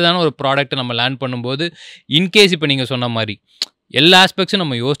இதெல்லாம் சேர்த்து தானே ஒரு ப்ராடக்ட்டை நம்ம லேர்ன் பண்ணும்போது, இன்கேஸ் இப்போ நீங்கள் சொன்ன மாதிரி எல்லா ஆஸ்பெக்ட்ஸும்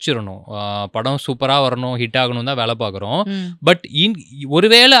நம்ம யோசிச்சிடணும். படம் சூப்பராக வரணும், ஹிட் ஆகணும் தான் வேலை பார்க்குறோம். பட்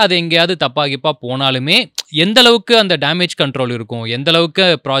ஒருவேளை அது எங்கேயாவது தப்பாகிப்பா போனாலுமே எந்த அளவுக்கு அந்த டேமேஜ் கண்ட்ரோல் இருக்கும், எந்த அளவுக்கு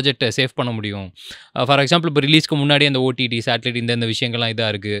ப்ராஜெக்டை சேவ் பண்ண முடியும். ஃபார் எக்ஸாம்பிள் இப்போ ரிலீஸ்க்கு முன்னாடி அந்த ஓடிடி சேட்டலைட் இந்த விஷயங்கள்லாம்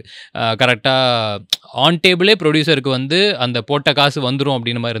இதாக இருக்குது. கரெக்டாக ஆன் டேபிளே ப்ரொடியூசருக்கு வந்து அந்த போட்ட காசு வந்துடும்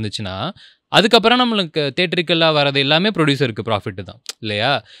அப்படின்னு மாதிரி இருந்துச்சுன்னா, அதுக்கப்புறம் நம்மளுக்கு தேட்டரிக்கெல்லாம் வரது எல்லாமே ப்ரொடியூசருக்கு ப்ராஃபிட் தான்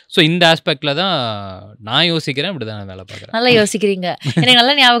இல்லையா? ஸோ இந்த ஆஸ்பெக்டில் தான் நான் யோசிக்கிறேன். இப்படி தான் நான் வேலை பார்க்குறேன். நல்லா யோசிக்கிறீங்க. எனக்கு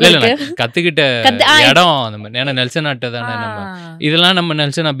நல்லா ஞாபகம் இருக்கு. கற்றுக்கிட்ட இடம் அந்த மாதிரி. ஏன்னா நெல்சன் ஆட்டை தானே நம்ம இதெல்லாம் நம்ம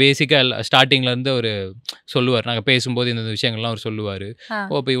நெல்சன் பேசிக்காக ஸ்டார்டிங்லேருந்து அவர் சொல்லுவார். நாங்கள் பேசும்போது இந்த விஷயங்கள்லாம் அவர் சொல்லுவார்.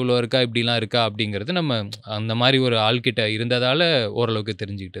 இப்போ இவ்வளோ இருக்கா இப்படிலாம் இருக்கா அப்படிங்கிறது நம்ம அந்த மாதிரி ஒரு ஆள்கிட்ட இருந்ததால் ஓரளவுக்கு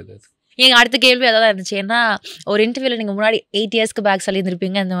தெரிஞ்சுக்கிட்டது. அது எங்கள் அடுத்த கேள்வி அதான் இருந்துச்சு. ஏன்னா ஒரு இன்டர்வியூவில் நீங்கள் முன்னாடி 8 இயர்ஸ்க்கு பேக்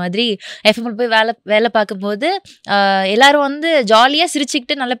சொல்லியிருந்திருப்பீங்க. இந்த மாதிரி எஃப்எம்ல போய் வேலை பார்க்கும்போது எல்லாரும் வந்து ஜாலியாக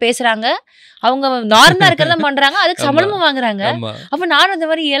சிரிச்சுக்கிட்டு நல்லா பேசுகிறாங்க, அவங்க நார்மலாக இருக்கிறத பண்ணுறாங்க, அதுக்கு சம்பளமும் வாங்குறாங்க. அப்போ நானும் இந்த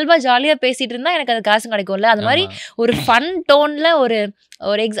மாதிரி இயல்பாக ஜாலியாக பேசிகிட்டு இருந்தால் எனக்கு அது காசு கிடைக்கும்ல. அது மாதிரி ஒரு ஃபன் டோனில் ஒரு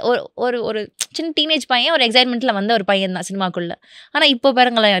ஒரு சின்ன டீனேஜ் பையன் ஒரு எக்ஸைட்மெண்ட்டில் வந்த ஒரு பையன் தான் சினிமாக்குள்ளே. ஆனால் இப்போ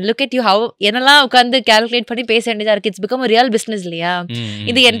பாருங்களேன், லுக் அட் யூ ஹவ் என்னெல்லாம் உட்காந்து கேல்குலேட் பண்ணி பேச வேண்டியதாக இருக்குது. இட்ஸ் பிகம் ரியல் பிஸ்னஸ் இல்லையா?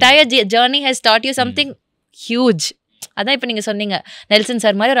 இது entire journey has dot U something huge. அதான் இப்போ நீங்கள் சொன்னீங்க, நெல்சன்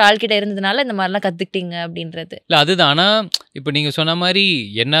சார் மாதிரி ஒரு ஆள்கிட்ட இருந்ததுனால இந்த மாதிரிலாம் கற்றுக்கிட்டீங்க அப்படின்றது. இல்லை அதுதான். ஆனால் இப்போ நீங்கள் சொன்ன மாதிரி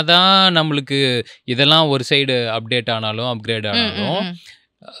என்னதான் நம்மளுக்கு இதெல்லாம் ஒரு சைடு அப்டேட் ஆனாலும் அப்கிரேட் ஆனாலும்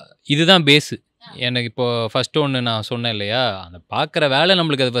இதுதான் பேஸு. எனக்கு இப்போ ஃபஸ்ட்டு ஒன்று நான் சொன்னேன் இல்லையா, அந்த பார்க்குற வேலை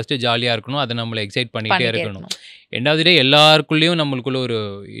நம்மளுக்கு அது ஃபஸ்ட்டு ஜாலியாக இருக்கணும், அதை நம்மளை எக்ஸைட் பண்ணிகிட்டே இருக்கணும். ரெண்டாவது டே எல்லாருக்குள்ளேயும் நம்மளுக்குள்ள ஒரு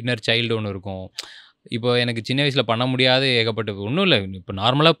இன்னர் சைல்டு ஒன்று இருக்கும். இப்போ எனக்கு சின்ன வயசில் பண்ண முடியாத ஏகப்பட்ட ஒன்றும் இல்லை. இப்போ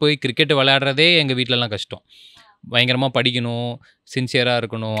நார்மலாக போய் கிரிக்கெட் விளையாடுறதே எங்கள் வீட்டிலலாம் கஷ்டம். பயங்கரமாக படிக்கணும், சின்சியராக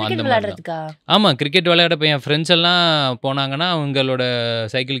இருக்கணும், அந்த மாதிரி. ஆமாம், கிரிக்கெட் விளையாட இப்போ என் ஃப்ரெண்ட்ஸ் எல்லாம் போனாங்கன்னா அவங்களோட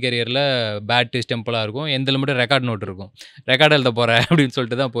சைக்கிள் கேரியரில் பேட்டு ஸ்டெம்பெலாம் இருக்கும், எந்தில் மட்டும் ரெக்கார்ட் நோட் இருக்கும். ரெக்கார்ட் எழுத போகிறேன் அப்படின்னு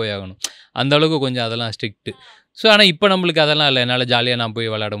சொல்லிட்டு தான் போய் ஆகணும். அந்தளவுக்கு கொஞ்சம் அதெல்லாம் ஸ்ட்ரிக்ட்டு. ஸோ ஆனால் இப்போ நம்மளுக்கு அதெல்லாம் இல்லை. என்னால் ஜாலியாக நான்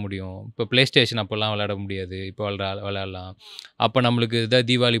போய் விளையாட முடியும். இப்போ ப்ளே ஸ்டேஷன் அப்போல்லாம் விளையாட முடியாது, இப்போ விளையாடலாம். அப்போ நம்மளுக்கு இதாக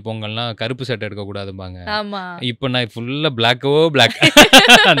தீபாவளி பொங்கல்னால் கருப்பு சட்டை எடுக்கக்கூடாதும்பாங்க. இப்போ நான் ஃபுல்லாக பிளாக்கோ பிளாக்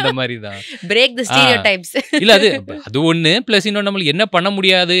அந்த மாதிரி தான். Break the stereotypes. இல்லை அது ஒன்று ப்ளஸ் இன்னொன்று நம்மளுக்கு என்ன பண்ண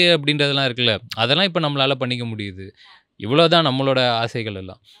முடியாது அப்படின்றதெல்லாம் இருக்குல்ல, அதெல்லாம் இப்போ நம்மளால் பண்ணிக்க முடியுது. இவ்வளோதான் நம்மளோட ஆசைகள்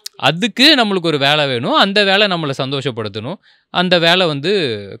எல்லாம். அதுக்கு நம்மளுக்கு ஒரு வேலை வேணும், அந்த வேலை நம்மளை சந்தோஷப்படுத்தணும், அந்த வேலை வந்து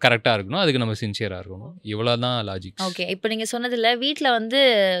கரெக்டாக இருக்கணும், அதுக்கு நம்ம சின்சியராக இருக்கணும். இவ்வளோ தான் லாஜிக். ஓகே, இப்போ நீங்கள் சொன்னதில்ல வீட்டில் வந்து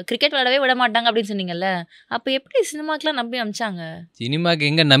கிரிக்கெட் விளையாடவே விட மாட்டாங்க அப்படின்னு சொன்னீங்கல்ல, அப்போ எப்படி சினிமாக்கெலாம் நம்பி அனுப்பிச்சாங்க? சினிமாக்கு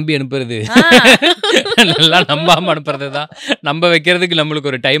எங்கே நம்பி அனுப்புறது, நல்லா நம்பாமல் அனுப்புறது தான். நம்ப வைக்கிறதுக்கு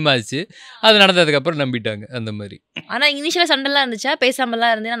நம்மளுக்கு ஒரு டைம் ஆச்சு, அது நடந்ததுக்கப்புறம் நம்பிட்டாங்க அந்த மாதிரி. ஆனால் இனிஷியலாக சண்டைலாம் இருந்துச்சா,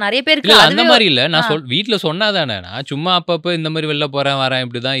 பேசாமலாம் இருந்தேன் நிறைய பேருக்கு? அந்த மாதிரி இல்லை, நான் வீட்டில் சொன்னாதானே, நான் சும்மா அப்பப்போ இந்த மாதிரி வெளில போகிறேன் வரேன்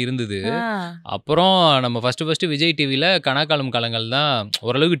இப்படி தான் இருந்தது. அப்புறம் நம்ம ஃபர்ஸ்ட் விஜய் டிவியில் கணக்காலம் காலங்கள் தான்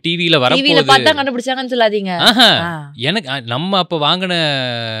ஓரளவுக்கு டிவியில் வரப்போகுது. பார்த்தா கண்டுபிடிச்சாங்கன்னு சொல்லாதீங்க. எனக்கு நம்ம அப்போ வாங்கின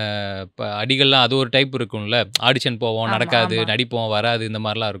அடிகள்லாம் அது ஒரு டைப் இருக்கும்ல, ஆடிஷன் போவோம் நடக்காது, நடிப்போம் வராது, இந்த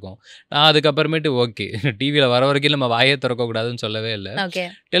மாதிரிலாம் இருக்கும். நான் அதுக்கப்புறமேட்டு ஓகே டிவியில் வர வரைக்கும் நம்ம வாயே திறக்கக்கூடாதுன்னு சொல்லவே இல்லை.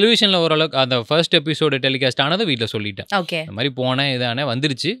 டெலிவிஷனில் ஓரளவுக்கு அந்த ஃபர்ஸ்ட் எபிசோடு டெலிகாஸ்ட் ஆனது வீட்டில் சொல்லிட்டேன். இந்த மாதிரி போனேன் இதானே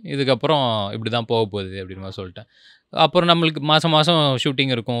வந்துருச்சு, இதுக்கப்புறம் இப்படி தான் போக போகுது அப்படின்னு மாதிரி சொல்லிட்டேன். அப்புறம் நம்மளுக்கு மாதம்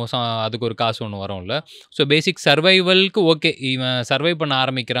ஷூட்டிங் இருக்கும், அதுக்கு ஒரு காசு ஒன்று வரும்ல. ஸோ பேசிக் சர்வைவலுக்கு ஓகே இவன் சர்வை பண்ண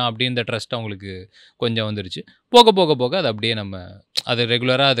ஆரம்பிக்கிறான் அப்படின்ற ட்ரஸ்ட் அவங்களுக்கு கொஞ்சம் வந்துருச்சு. போக போக போக அது அப்படியே நம்ம அது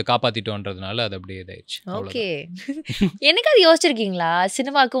ரெகுலராக அதை காப்பாற்றிட்டோன்றதுனால அது அப்படியே இதாயிடுச்சு. ஓகே, எனக்கு அது யோசிச்சிருக்கீங்களா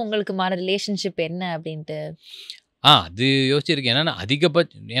சினிமாவுக்கு உங்களுக்குமான ரிலேஷன்ஷிப் என்ன அப்படின்ட்டு? அது யோசிச்சிருக்கேன். ஏன்னா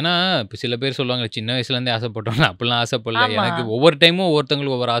ஏன்னா இப்போ சில பேர் சொல்லுவாங்க சின்ன வயசுலேருந்தே ஆசைப்பட்டோம். அப்படிலாம் ஆசைப்படல. எனக்கு ஒவ்வொரு டைமும்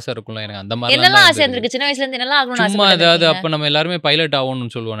ஒவ்வொருத்தங்களுக்கு ஒவ்வொரு ஆசை இருக்கும்ல. எனக்கு அந்த மாதிரி என்னெல்லாம் ஆசை இருந்திருக்கு சின்ன வயசுல இருந்து? என்னெல்லாம் ஆகணும்னு சும்மா ஆசைப்பட்டீங்க? ஏதாவது அப்போ நம்ம எல்லாருமே பைலட்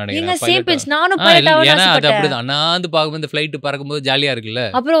ஆகணும்னு சொல்லுவோம் நீங்க நினைக்கிறேன். சேம் பிஞ்ச், நானும் பைலட் ஆகணும்னு ஏன்னா அது ஆசைப்பட்டேன். அப்படிதான். நான் பார்க்கும்போது இந்த ஃப்ளைட் பறக்கும்போது ஜாலியா இருக்குல்ல.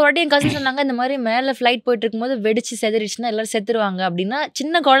 அப்புறம் ஒரு வாட்டி என் கசின் சொன்னாங்க, இந்த மாதிரி மேல ஃப்ளைட் போயிட்டு இருக்கும்போது வெடிச்சு செதறிடுச்சுன்னா எல்லாரும் செத்துருவாங்க அப்படின்னா,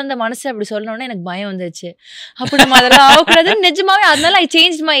 சின்ன குழந்தை மனசு அப்படி சொன்னோன்னே எனக்கு பயம் வந்துருச்சு. அப்போ நம்ம அதெல்லாம் ஆகக்கூடாதுன்னு நிஜமாவே. அதனால ஐ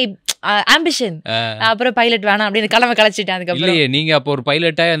சேஞ்ச் மை ஆம்பிஷன். அப்புறம் பைலட் வேணாம் அப்படின்னு கிளம்ப கழிச்சிட்டேன். அதுக்கப்புறம் இல்லையே, நீங்க அப்போ ஒரு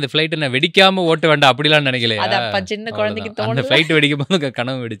பைலட்டா அந்த ஃப்ளைட்டை நான் வெடிக்காம ஓட்ட வேண்டாம் அப்படிலாம் நினைக்கலையா? அது அப்ப சின்ன குழந்தைக்கு அந்த தோணுது. ஃப்ளைட் வெடிக்கும் போது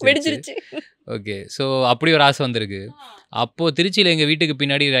கனவு வெடிச்சிருச்சு. ஓகே. ஸோ அப்படி ஒரு ஆசை வந்திருக்கு. அப்போது திருச்சியில் எங்கள் வீட்டுக்கு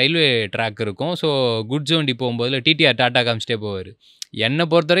பின்னாடி ரயில்வே ட்ராக் இருக்கும். ஸோ குட்ஸ் வண்டி போகும்போதில் டிடிஆர் டாட்டா காமிச்சிட்டே போவார். என்னை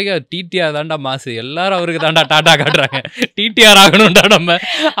பொறுத்த வரைக்கும் டிடிஆர் தாண்டா மாசு, எல்லாரும் அவருக்கு தாண்டா டாட்டா காட்டுறாங்க, டிடிஆர் ஆகணும்டா நம்ம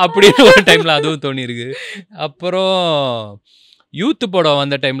அப்படின்னு ஒரு டைமில் அதுவும் தோணிருக்கு. அப்புறம் யூத் படம்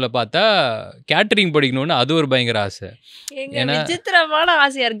வந்த டைமில் பார்த்தா கேட்டரிங் படிக்கணும்னு அது ஒரு பயங்கர ஆசை. ஏன்னா விசித்திரமான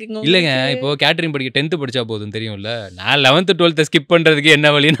ஆசையா இருக்குங்க. இல்லைங்க, இப்போ கேட்டரிங் படிக்க 10th படித்தா போதும் தெரியும்ல. நான் 11th 12th ஸ்கிப் பண்ணுறதுக்கு என்ன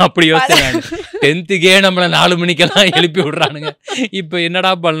வழின்னு அப்படி யோசிச்சேன். 10th நம்மளை 4 மணிக்கெல்லாம் எழுப்பி விட்றானுங்க. இப்போ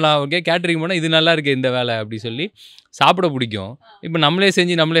என்னடா பண்ணலாம்? ஓகே, கேட்டரிங் போனால் இது நல்லா இருக்கு இந்த வேலை அப்படி சொல்லி சாப்பிட பிடிக்கும். இப்போ நம்மளே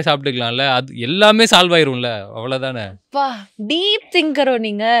செஞ்சு நம்மளே சாப்பிட்டுக்கலாம்ல, அது எல்லாமே சால்வ் ஆயிரும்ல, அவ்வளோதானே. டீப் திங்கரோ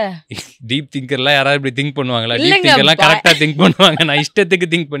நீங்க? டீப் திங்கர்லாம் யாராவது இப்படி திங்க் பண்ணுவாங்களா? டீப் திங்கர்லாம் கரெக்டாக திங்க் பண்ணுவாங்க. நான் இஷ்டத்துக்கு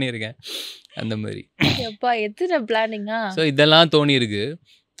திங்க் பண்ணியிருக்கேன் அந்த மாதிரி. எத்தனை பிளானிங்கா? ஸோ இதெல்லாம் தோணி இருக்கு.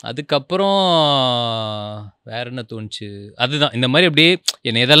 அதுக்கப்புறம் வேற என்ன தோணுச்சு? அதுதான் இந்த மாதிரி அப்படியே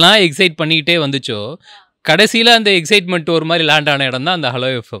என்னை எதெல்லாம் எக்ஸைட் பண்ணிக்கிட்டே வந்துச்சோ, கடைசியில் அந்த எக்ஸைட்மெண்ட் ஒரு மாதிரி லேண்ட் ஆன இடம் தான் அந்த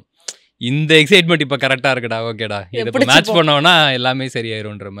ஹலோ எஃப்எம். இந்த எக்ஸைட்மெண்ட் இப்போ கரெக்டாக இருக்குடா, ஓகேடா, இதை இப்போ மேட்ச் பண்ணோன்னா எல்லாமே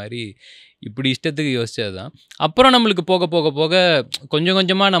சரியாயிரும்ன்ற மாதிரி இப்படி இஷ்டத்துக்கு யோசிச்சது தான். அப்புறம் நம்மளுக்கு போக போக போக கொஞ்சம்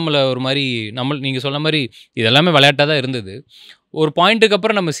கொஞ்சமாக நம்மளை ஒரு மாதிரி நீங்கள் சொன்ன மாதிரி இதெல்லாமே விளையாட்டாக தான் இருந்தது. ஒரு பாயிண்ட்டுக்கு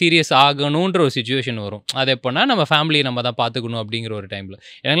அப்புறம் நம்ம சீரியஸ் ஆகணுன்ற ஒரு சுச்சுவேஷன் வரும். அது எப்போனா நம்ம ஃபேமிலியை நம்ம தான் பார்த்துக்கணும் அப்படிங்கிற ஒரு டைமில்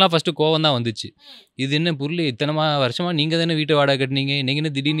எனக்குலாம் ஃபஸ்ட்டு கோவம் தான் வந்துச்சு. இது என்ன பொருள், இத்தனை வருஷமாக நீங்கள் தானே வீட்டு வாடகை கட்டினீங்க, நீங்கள்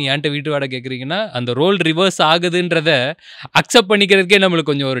என்ன திடீர்னு ஏன்ட்ட வீட்டு வாடகை கேட்குறீங்கன்னா, அந்த ரோல் ரிவர்ஸ் ஆகுதுன்றதை அக்செப்ட் பண்ணிக்கிறதுக்கே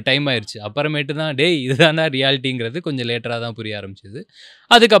நம்மளுக்கு கொஞ்சம் ஒரு டைம் ஆயிடுச்சு. அப்புறமேட்டு தான் டேய் இதுதானா ரியாலிட்டிங்கிறது கொஞ்சம் லேட்டராக தான் புரிய ஆரம்பிச்சிது.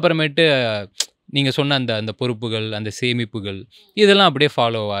 அதுக்கப்புறமேட்டு நீங்கள் சொன்ன அந்த பொறுப்புகள், அந்த சேமிப்புகள் இதெல்லாம் அப்படியே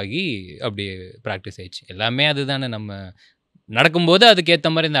ஃபாலோ ஆகி அப்படியே ப்ராக்டிஸ் ஆயிடுச்சு. எல்லாமே அதுதானே, நம்ம நடக்கும்போது அதுக்கேற்ற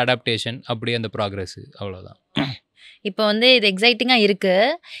மாதிரி இந்த அடாப்டேஷன், அப்படியே அந்த ப்ராக்ரஸ், அவ்வளோதான். இப்போ இது எக்ஸைட்டிங்காக இருக்கு.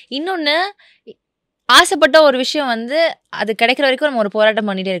 இன்னொன்று, ஆசைப்பட்ட ஒரு விஷயம் அது கிடைக்கிற வரைக்கும் நம்ம ஒரு போராட்டம்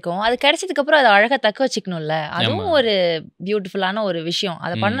பண்ணிட்டே இருக்கோம். அது கிடைச்சதுக்கப்புறம் அதை அழகாக தக்க வச்சுக்கணும்ல, அதுவும் ஒரு பியூட்டிஃபுல்லான ஒரு விஷயம்.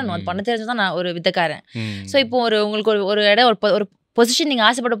 அதை பண்ணணும். அது பண்ண தெரிஞ்சுதான் நான் ஒரு வித்தக்காரன். ஸோ இப்போ உங்களுக்கு ஒரு இடம், ஒரு பொசிஷன், நீங்கள்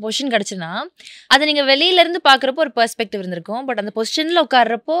ஆசைப்பட்ட பொசிஷன் கிடச்சுன்னா அதை நீங்கள் வெளியிலேருந்து பார்க்குறப்போ ஒரு பெர்ஸ்பெக்டிவ் இருந்திருக்கும். பட் அந்த பொசிஷனில்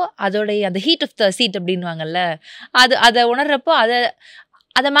உட்கார்றப்போ அதோடைய அந்த ஹீட் ஆஃப் த சீட் அப்படின்வாங்கல்ல, அதை உணர்றப்போ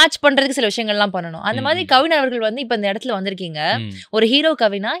அதை மேட்ச் பண்ணுறதுக்கு சில விஷயங்கள்லாம் பண்ணணும். அந்த மாதிரி கவின் அவர்கள் இப்போ இந்த இடத்துல வந்திருக்கீங்க. ஒரு ஹீரோ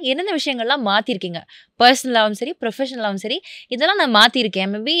கவினா என்னென்ன விஷயங்கள்லாம் மாற்றிருக்கீங்க? பர்சனலாகவும் சரி, ப்ரொஃபஷனலாகவும் சரி, இதெல்லாம் நான்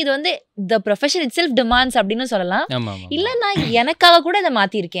மாற்றிருக்கேன். மேபி இது த ப்ரொஃபஷன் இட் செல்ஃப் டிமாண்ட்ஸ் அப்படின்னு சொல்லலாம். இல்லை நான் எனக்காக கூட இதை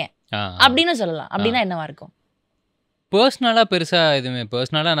மாற்றிருக்கேன் அப்படின்னு சொல்லலாம். அப்படின்னா என்னவா இருக்கும்? பர்சனலாக பெருசாக எதுவுமே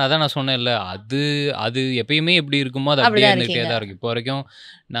பர்சனலாக நான் சொன்னேன்ல, அது எப்பயுமே எப்படி இருக்குமோ அது அப்படியே இருந்துகிட்டே தான் இருக்கும். இப்போ வரைக்கும்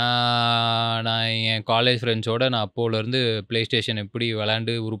நான் என் காலேஜ் ஃப்ரெண்ட்ஸோட நான் அப்போலேருந்து ப்ளே ஸ்டேஷன் எப்படி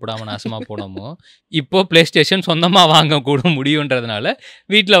விளாண்டு உருப்படாமல் நாசமாக போனோமோ, இப்போது ப்ளே ஸ்டேஷன் சொந்தமாக வாங்க கூட முடியுன்றதுனால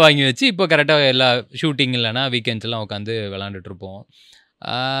வீட்டில் வாங்கி வச்சு இப்போ கரெக்டாக எல்லா ஷூட்டிங் இல்லைனா வீக்கெண்ட்ஸ்லாம் உட்காந்து விளாண்டுட்ருப்போம்.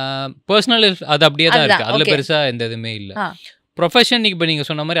 பர்சனல் அது அப்படியே தான் இருக்குது. அதில் பெருசாக எந்த இதுவுமே இல்லை. ப்ரொஃபஷன் இப்போ நீங்கள்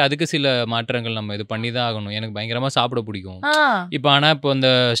சொன்ன மாதிரி அதுக்கு சில மாற்றங்கள் நம்ம இது பண்ணி தான் ஆகணும். எனக்கு பயங்கரமாக சாப்பிட பிடிக்கும் இப்போ. ஆனால் இப்போ அந்த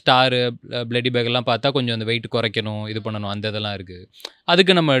ஸ்டாரு, பிளட்டி பேக்கெல்லாம் பார்த்தா கொஞ்சம் அந்த வெயிட் குறைக்கணும், இது பண்ணணும், அந்த இதெல்லாம் இருக்குது.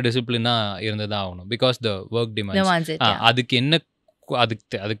 அதுக்கு நம்ம டிசிப்ளினாக இருந்து தான் ஆகணும். Because the work demands. அதுக்கு என்ன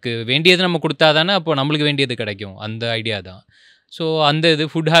அதுக்கு வேண்டியது நம்ம கொடுத்தா தானே அப்போ நம்மளுக்கு வேண்டியது கிடைக்கும். அந்த ஐடியா தான். ஸோ அந்த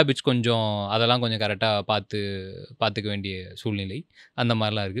ஃபுட் ஹேபிட்ஸ் கொஞ்சம் அதெல்லாம் கொஞ்சம் கரெக்டாக பார்த்துக்க வேண்டிய சூழ்நிலை அந்த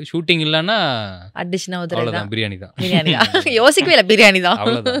மாதிரிலாம் இருக்குது. ஷூட்டிங் இல்லைன்னா அவ்வளோதான், பிரியாணி தான். யோசிக்கவே இல்லை, பிரியாணி தான்.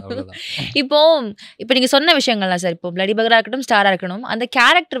 அவ்வளோதான். இப்போ நீங்கள் சொன்ன விஷயங்கள்லாம் சார், இப்போ பிளடி பர்கராக இருக்கட்டும், ஸ்டாராக இருக்கணும், அந்த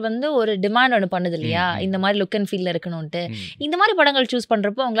கேரக்டர் ஒரு டிமாண்ட் ஒன்று பண்ணுது இல்லையா, இந்த மாதிரி லுக் அண்ட் ஃபீலில் இருக்கணும்ன்ட்டு. இந்த மாதிரி படங்கள் சூஸ்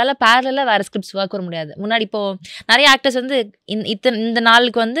பண்ணுறப்போ உங்களால் பேரலாக வேறு ஸ்கிரிப்ட்ஸ் ஒர்க் வர முடியாது. முன்னாடி இப்போது நிறைய ஆக்டர்ஸ் இந்த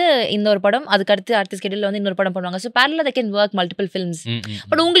நாளுக்கு இந்த ஒரு படம், அதுக்கு அடுத்த ஸ்கெடியூலில் இன்னொரு படம் பண்ணுவாங்க. ஸோ பேரலாக they can work multiple films.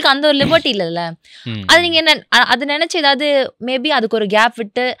 But உங்களுக்கு அந்த ஒரு லிபர்ட்டி இல்லைல்ல. அது நீங்கள் அது நினைச்சு ஏதாவது மேபி அதுக்கு ஒரு கேப்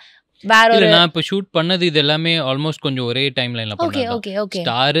விட்டு வேற இல்ல ஒரு நான் இப்போ ஷூட் பண்ணது இது எல்லாமே ஆல்மோஸ்ட் கொஞ்சம் ஒரே டைம் லைன்ல ஓகே பண்ணது okay okay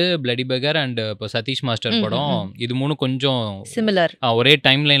star bloody beggar and இப்போ சதீஷ் மாஸ்டர் படம் இது மூணு கொஞ்சம் சிமிலர் ஒரே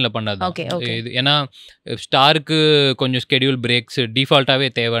டைம் லைன்ல பண்ணது ஓகே ஓகே இது ஏன்னா ஸ்டாருக்கு கொஞ்சம் ஸ்கெடியூல் பிரேக்ஸ் டிஃபால்ட்டாகவே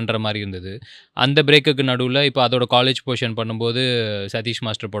தேவைன்ற மாதிரி இருந்தது அந்த பிரேக்குக்கு நடுவில் இப்போ அதோட காலேஜ் போர்ஷன் பண்ணும்போது சதீஷ்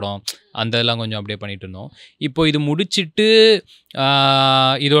மாஸ்டர் படம் அந்த இதெல்லாம் கொஞ்சம் அப்படியே பண்ணிட்டு இருந்தோம் இப்போ இது முடிச்சிட்டு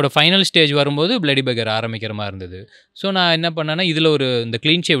இதோட ஃபைனல் ஸ்டேஜ் வரும்போது பிளடி பெகர் ஆரம்பிக்கிற மாதிரி இருந்தது ஸோ நான் என்ன பண்ணேன்னா இதில் ஒரு இந்த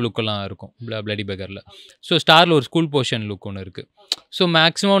க்ளீன் ஷேவ் லுக்கெல்லாம் இருக்கும் பிளடி பெகரில் ஸோ ஸ்டாரில் ஒரு ஸ்கூல் போர்ஷன் லுக் ஒன்று இருக்குது ஸோ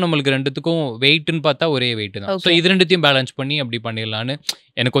மேக்ஸிமம் நம்மளுக்கு ரெண்டுத்துக்கும் வெயிட்னு பார்த்தா ஒரே வெயிட் தான் ஸோ இது ரெண்டுத்தையும் பேலன்ஸ் பண்ணி அப்படி பண்ணிடலான்னு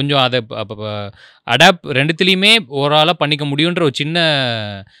எனக்கு கொஞ்சம் அதை அடாப்ட் ரெண்டுத்துலேயுமே ஓவராலாக பண்ணிக்க முடியுன்ற ஒரு சின்ன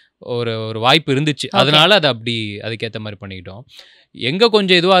ஒரு வாய்ப்பு இருந்துச்சு அதனால அதை அப்படி அதுக்கேற்ற மாதிரி பண்ணிக்கிட்டோம் எங்கே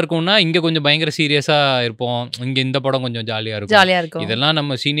கொஞ்சம் இதுவாக இருக்கும்னா இங்கே கொஞ்சம் பயங்கர சீரியஸாக இருப்போம் இங்கே இந்த படம் கொஞ்சம் ஜாலியாக இருக்கும் இதெல்லாம்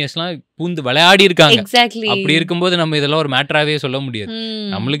நம்ம சீனியர்ஸ்லாம் பூந்து விளையாடி இருக்காங்க அப்படி இருக்கும்போது நம்ம இதெல்லாம் ஒரு மேட்டராகவே சொல்ல முடியாது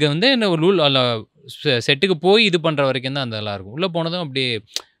நம்மளுக்கு வந்து என்ன ஒரு ரூல் செட்டுக்கு போய் இது பண்ணுற வரைக்கும் தான் அதெல்லாம் இருக்கும் உள்ளே போனதும் அப்படியே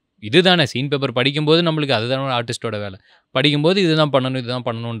இதுதானே சீன் பேப்பர் படிக்கும்போது நம்மளுக்கு அதுதானே ஆர்டிஸ்டோட வேலை படிக்கும்போது இதுதான்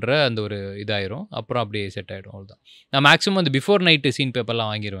பண்ணணுன்ற அந்த ஒரு இதாயிரும் அப்புறம் அப்படியே செட் ஆகிடும் அவ்வளோதான் நான் மேக்ஸிமம் அந்த பிஃபோர் நைட்டு சீன்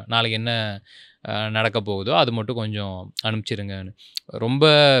பேப்பர்லாம் வாங்கிடுவேன் நாளைக்கு என்ன நடக்க போகுதோ அது மட்டும் கொஞ்சம் அனுப்பிச்சிருங்கன்னு ரொம்ப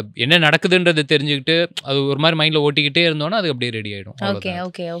என்ன நடக்குதுன்றது தெரிஞ்சுக்கிட்டு அது ஒரு மாதிரி மைண்டில் ஓட்டிக்கிட்டே இருந்தோன்னா அது அப்படியே ரெடி ஆகிடும் okay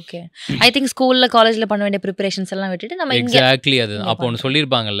okay okay I think ஸ்கூலில் காலேஜில் பண்ண வேண்டிய ப்ரிப்பரேஷன்ஸ் எல்லாம் விட்டுட்டு நம்ம எக்ஸாக்ட்லி அது அப்போ ஒன்று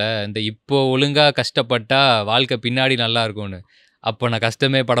சொல்லியிருப்பாங்கல்ல இந்த இப்போ ஒழுங்காக கஷ்டப்பட்டா வாழ்க்கை பின்னாடி நல்லா இருக்கும்னு அப்போ நான்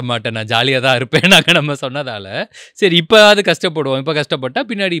கஷ்டமே பட மாட்டேன் நான் ஜாலியாக தான் இருப்பேன் நாங்கள் நம்ம சொன்னதால சரி இப்போ அது கஷ்டப்படுவோம் இப்போ கஷ்டப்பட்டா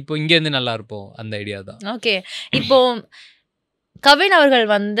பின்னாடி இப்போ இங்கேருந்து நல்லா இருப்போம் அந்த ஐடியா தான் ஓகே இப்போ கவின் அவர்கள்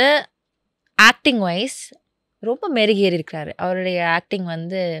வந்து ஆக்டிங் வைஸ் ரொம்ப மெருகேறி இருக்கிறாரு அவருடைய ஆக்டிங்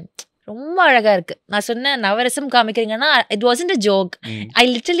வந்து ரொம்ப அழகாக இருக்குது நான் சொன்னேன் நவரசம் காமிக்கிறீங்கன்னா it wasn't a joke I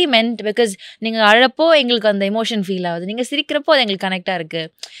literally மென்ட் because நீங்கள் அழப்போ எங்களுக்கு அந்த எமோஷன் ஃபீல் ஆகுது நீங்கள் சிரிக்கிறப்போ அது எங்களுக்கு கனெக்டாக இருக்குது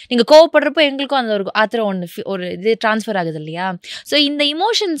நீங்கள் கோவப்படுறப்போ எங்களுக்கும் அந்த ஒரு ஆத்திரம் ஒன்று ஒரு இது ட்ரான்ஸ்ஃபர் ஆகுது இல்லையா ஸோ இந்த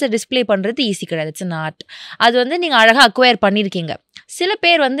இமோஷன்ஸை டிஸ்பிளே பண்ணுறது ஈஸி கிடையாது இட்ஸ் அன் ஆர்ட் அது வந்து நீங்கள் அழகாக அக்வயர் பண்ணியிருக்கீங்க சில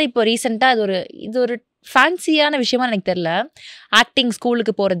பேர் வந்து இப்போ ரீசெண்டாக இது ஒரு ஃபேன்சியான விஷயமா எனக்கு தெரியல ஆக்டிங்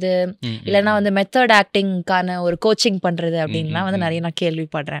ஸ்கூலுக்கு போகிறது இல்லைன்னா வந்து மெத்தட் ஆக்டிங்கான ஒரு கோச்சிங் பண்ணுறது அப்படின்லாம் வந்து நிறைய நான்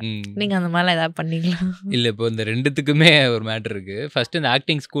கேள்விப்படுறேன் நீங்கள் அந்த மாதிரிலாம் ஏதாவது பண்ணீங்களா இல்லை இப்போ இந்த ரெண்டுத்துக்குமே ஒரு மேட்ரு இருக்குது ஃபஸ்ட்டு இந்த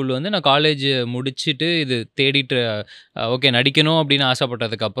ஆக்டிங் ஸ்கூல் வந்து நான் காலேஜ் முடிச்சுட்டு இது தேடிட்டு ஓகே நடிக்கணும் அப்படின்னு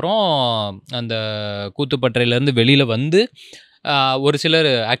ஆசைப்பட்டதுக்கப்புறம் அந்த கூத்துப்பற்றையிலேருந்து வெளியில் வந்து ஒரு சிலர்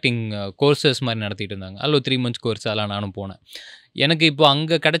ஆக்டிங் கோர்சஸ் மாதிரி நடத்திட்டு இருந்தாங்க அதில் ஒரு 3 months கோர்ஸ் அதெல்லாம் நானும் போனேன் எனக்கு இப்போ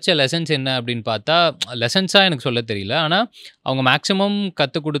அங்கே கிடைச்ச லெசன்ஸ் என்ன அப்படின்னு பார்த்தா லெசன்ஸாக எனக்கு சொல்ல தெரியல ஆனால் அவங்க மேக்ஸிமம்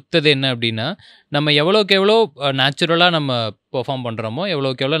கற்றுக் கொடுத்தது என்ன அப்படின்னா நம்ம எவ்வளோக்கு எவ்வளோ நேச்சுரலாக நம்ம பெர்ஃபார்ம் பண்ணுறோமோ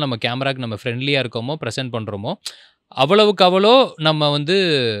எவ்வளோக்கு எவ்வளோ நம்ம கேமராக்கு நம்ம ஃப்ரெண்ட்லியாக இருக்கோமோ ப்ரெசென்ட் பண்ணுறோமோ அவ்வளவுக்கு அவ்வளோ நம்ம வந்து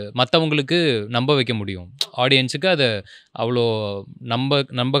மற்றவங்களுக்கு நம்ப வைக்க முடியும் ஆடியன்ஸுக்கு அதை அவ்வளோ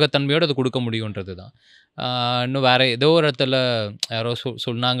நம்பகத்தன்மையோடு அதை கொடுக்க முடியுன்றது தான் இன்னும் வேறு ஏதோ ஒரு இடத்துல யாரோ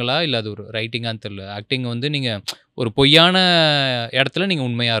சொன்னாங்களா இல்லை அது ஒரு ரைட்டிங்கான்னு தெரியல ஆக்டிங் வந்து நீங்கள் ஒரு பொய்யான இடத்துல நீங்கள்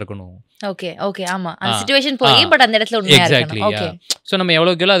உண்மையாக இருக்கணும் ஓகே ஓகே ஆமாம் அந்த சிச்சுவேஷன் போய் பட் அந்த இடத்துல உண்மையாக இருக்கணும் ஓகே ஸோ நம்ம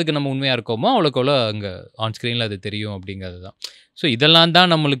எவ்வளோக்கு எவ்வளோ அதுக்கு நம்ம உண்மையாக இருக்கோமோ அவ்வளோக்கு எவ்வளோ அங்கே ஆன் ஸ்க்ரீனில் அது தெரியும் அப்படிங்கிறது தான் ஸோ இதெல்லாம்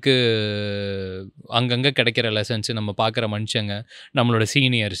தான் நம்மளுக்கு அங்கங்கே கிடைக்கிற லெசன்ஸு நம்ம பார்க்குற மனுஷங்க நம்மளோட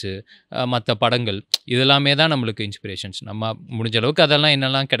சீனியர்ஸு மற்ற படங்கள் இதெல்லாமே தான் நம்மளுக்கு இன்ஸ்பிரேஷன்ஸ் நம்ம முடிஞ்ச அளவுக்கு அதெல்லாம்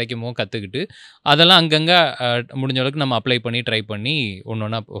என்னெல்லாம் கிடைக்குமோ கற்றுக்கிட்டு அதெல்லாம் அங்கங்கே முடிஞ்ச அளவுக்கு நம்ம அப்ளை பண்ணி ட்ரை பண்ணி ஒன்று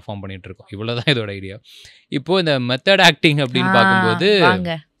ஒன்றா பெர்ஃபார்ம் பண்ணிகிட்ருக்கோம் இவ்வளோ தான் இதோட ஐடியா இப்போது இந்த மெத்தட் ஆக்டிங் அப்படின்னு பார்க்கும்போது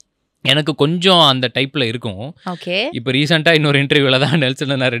எனக்கு கொஞ்சம் அந்த டைப்பில் இருக்கும் இப்போ ரீசெண்டாக இன்னொரு இன்டர்வியூவில் தான்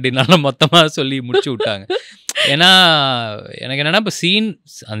நெல்சன் நான் 2 நாளும் மொத்தமாக சொல்லி முடிச்சு விட்டாங்க ஏன்னா எனக்கு என்னென்னா இப்போ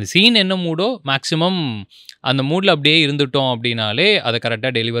அந்த சீன் என்ன மூடோ மேக்ஸிமம் அந்த மூடில் அப்படியே இருந்துட்டோம் அப்படின்னாலே அதை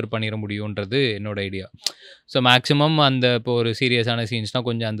கரெக்டாக டெலிவர் பண்ணிட முடியுன்றது என்னோட ஐடியா ஸோ மேக்ஸிமம் அந்த இப்போ ஒரு சீரியஸான சீன்ஸ்னால்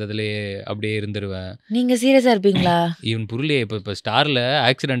கொஞ்சம் அந்த இதுலேயே அப்படியே இருந்துருவேன் நீங்கள் சீரியஸாக இருப்பீங்களா ஈவன் புரியலையே இப்போ ஸ்டாரில்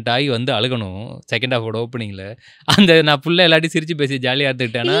ஆக்சிடென்ட் ஆகி வந்து அழுகணும் செகண்ட் ஹாஃபோட ஓப்பனிங்கில் அந்த நான் ஃபுல்லாக எல்லாத்தையும் சிரிச்சு பேசி ஜாலியாக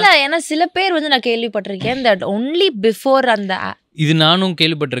இருந்துக்கிட்டேன் இல்லை ஏன்னா சில பேர் வந்து நான் கேள்விப்பட்டிருக்கேன் தட் ஒன்லி பிஃபோர் அந்த இது நானும்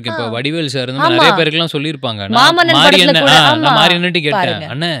கேள்விப்பட்டிருக்கேன் இப்போ வடிவேல் சார் நிறைய பேருக்குலாம் சொல்லியிருப்பாங்க நான் மாறி என்னட்டு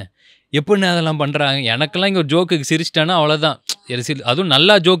கேட்டேன் அண்ணே எப்படின்னு அதெல்லாம் பண்ணுறாங்க எனக்கெல்லாம் இங்கே ஒரு ஜோக்குக்கு சிரிச்சிட்டேன்னா அவ்வளோதான் அதுவும்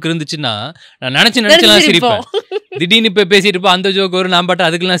நல்லா ஜோக் இருந்துச்சுன்னா நான் நினச்சலாம் சிரிப்பேன் திடீர்னு இப்போ பேசிட்டு இருப்பேன் அந்த ஜோக் வரும் நான் பாட்டு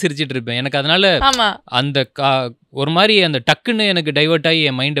அதுக்கெல்லாம் சிரிச்சிட்டு இருப்பேன் எனக்கு அதனால அந்த ஒரு மாதிரி அந்த டக்குன்னு எனக்கு டைவர்ட் ஆகி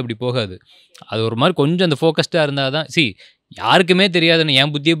என் மைண்ட் அப்படி போகாது அது ஒரு மாதிரி கொஞ்சம் அந்த ஃபோக்கஸ்டாக இருந்தால் தான் யாருக்குமே தெரியாதுன்னு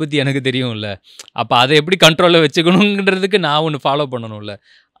என் புத்தியை பற்றி எனக்கு தெரியும்ல அப்போ அதை எப்படி கண்ட்ரோலில் வச்சுக்கணுங்கிறதுக்கு நான் ஒன்று ஃபாலோ பண்ணணும்ல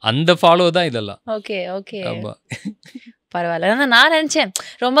அந்த ஃபாலோ தான் இதெல்லாம் ஓகே ஓகே பரவாயில்ல. நான் நினைச்சேன்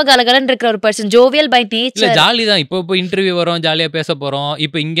ரொம்ப கலகலன்னு இருக்கிற ஒரு person, jovial by nature. Jolly தான். இப்போ இன்டர்வியூ வரோம், ஜாலியாக பேச போகிறோம்.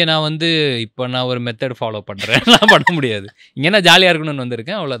 இப்போ இங்கே நான் ஒரு மெத்தட் ஃபாலோ பண்ணுறேன், நான் பண்ண முடியாது. இங்கே நான் ஜாலியாக இருக்கணும்னு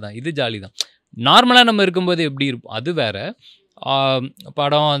வந்திருக்கேன், அவ்வளோதான். இது ஜாலி தான். நார்மலாக நம்ம இருக்கும்போது எப்படி இருப்போம் அது வேற.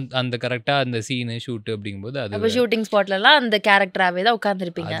 படம் அந்த கரெக்டாக அந்த சீனு ஷூட்டு அப்படிங்கும்போது அது ஷூட்டிங் ஸ்பாட்லலாம் அந்த கேரக்டராகவே தான்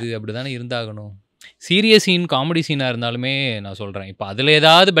உட்காந்துருப்பீங்க. அது அப்படி தானே இருந்தாகணும். சீரியஸ் சீன், காமெடி சீனாக இருந்தாலுமே நான் சொல்கிறேன், இப்போ அதில்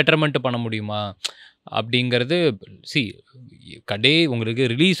ஏதாவது பெட்டர்மெண்ட் பண்ண முடியுமா அப்படிங்கிறது. உங்களுக்கு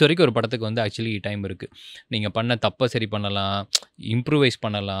ரிலீஸ் வரைக்கும் ஒரு படத்துக்கு ஆக்சுவலி டைம் இருக்குது. நீங்கள் பண்ண தப்பை சரி பண்ணலாம், இம்ப்ரூவைஸ்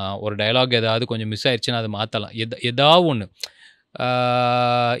பண்ணலாம், ஒரு டயலாக் ஏதாவது கொஞ்சம் மிஸ் ஆயிடுச்சுன்னா அதை மாற்றலாம், ஏதாவது ஒன்று.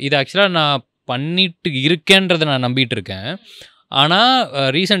 இது ஆக்சுவலாக நான் பண்ணிட்டு இருக்கேன்றதை நான் நம்பிட்டு இருக்கேன். ஆனால்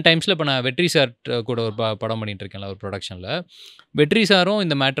ரீசெண்ட் டைம்ஸில் இப்போ நான் வெற்றி சார் கூட ஒரு படம் பண்ணிகிட்டு இருக்கேன்ல, ஒரு ப்ரொடக்ஷனில். வெற்றி சாரும்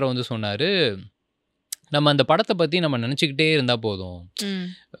இந்த மேட்டரை சொன்னார், நம்ம அந்த படத்தை பற்றி நம்ம நினச்சிக்கிட்டே இருந்தால் போதும்.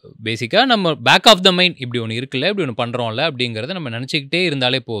 பேசிக்காக நம்ம பேக் ஆஃப் த மைண்ட் இப்படி ஒன்று இருக்குல்ல, இப்படி ஒன்று பண்ணுறோம்ல அப்படிங்கிறத நம்ம நினச்சிக்கிட்டே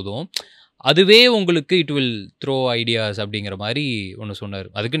இருந்தாலே போதும், அதுவே உங்களுக்கு இட் வில் த்ரோ ஐடியாஸ் அப்படிங்கிற மாதிரி ஒன்று சொன்னார்.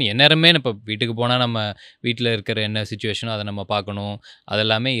 அதுக்குன்னு எந்நேரமே இப்போ வீட்டுக்கு போனால் நம்ம வீட்டில் இருக்கிற என்ன சுச்சுவேஷனோ அதை நம்ம பார்க்கணும்,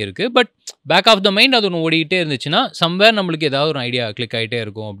 அதெல்லாமே இருக்குது. But back of the mind அது ஒன்று ஓடிக்கிட்டே இருந்துச்சுன்னா சம்வேர் நம்மளுக்கு ஏதாவது ஒரு ஐடியா கிளிக் ஆகிட்டே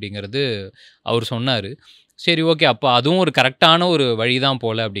இருக்கும் அப்படிங்கிறது அவர் சொன்னார். சரி, ஓகே, அப்போ அதுவும் ஒரு கரெக்டான ஒரு வழி தான்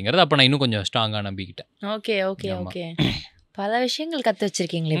போல அப்படிங்கிறது அப்போ நான் இன்னும் கொஞ்சம் ஸ்ட்ராங்காக நம்பிக்கிட்டேன். ஓகே ஓகே ஓகே, பல விஷயங்கள் கற்று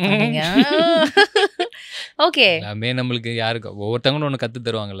வச்சிருக்கீங்களே நீங்கள். ஓகே, எல்லாமே நம்மளுக்கு யாருக்கு ஒவ்வொருத்தவங்களும் ஒன்று கற்று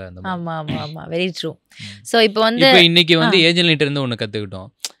தருவாங்கல்ல. ஆமாம் ஆமாம் ஆமாம், வெரி ட்ரூ. ஸோ இப்போ இன்னைக்கு ஏஜென்ட் இருந்து ஒன்று கற்றுக்கிட்டோம்.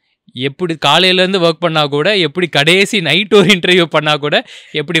 எப்படி காலையிலேருந்து ஒர்க் பண்ணால் கூட, எப்படி கடைசி நைட் ஒரு இன்டர்வியூ பண்ணால் கூட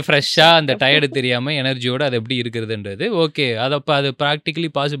எப்படி ஃப்ரெஷ்ஷாக அந்த டயர்டு தெரியாமல் எனர்ஜியோடு அது எப்படி இருக்கிறதுன்றது. ஓகே, அது ப்ராக்டிக்கலி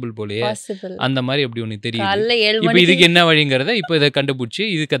பாசிபிள் போலையே, அந்த மாதிரி எப்படி ஒன்று தெரியுது. இப்போ இதுக்கு என்ன வழிங்கிறத இப்போ இதை கண்டுபிடிச்சி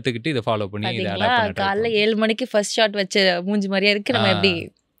இது கற்றுக்கிட்டு இதை ஃபாலோ பண்ணி இதை காலைல 7 மணிக்கு ஃபர்ஸ்ட் ஷாட் வச்சு மூஞ்சி மாதிரியா இருக்கு நம்ம எப்படி.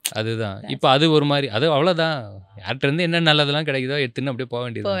 அதுதான் இப்போ அது ஒரு மாதிரி, அது அவ்வளோதான். யார்கிட்ட என்ன நல்லதெல்லாம் கிடைக்குதோ எடுத்துன்னு அப்படியே போக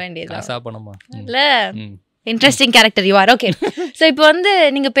வேண்டியது. காசா பணமா இல்லை, interesting character you are. Okay, so இப்போ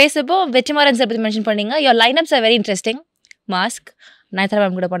நீங்கள் பேசுகிறப்போ வெற்றிமாறன் சார் பற்றி மென்ஷன் பண்ணீங்க. Your lineups are very interesting. Mask, Nayanthara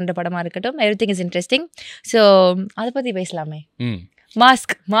ma'am கூட பண்ணுற படமாக இருக்கட்டும், every thing is interesting. So அதை பற்றி பேசலாமே.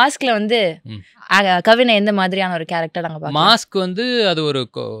 மாஸ்க்ல கவினை எந்த மாதிரியான ஒரு கேரக்டர் நாங்கள் பார்க்கலாம்? மாஸ்க் அது ஒரு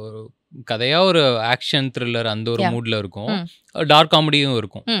கதையாக ஒரு ஆக்ஷன் த்ரில்லர் அந்த ஒரு மூடில் இருக்கும். டார்க் காமெடியும்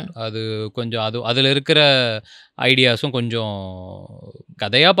இருக்கும். அது கொஞ்சம் அதில் இருக்கிற ஐடியாஸும் கொஞ்சம்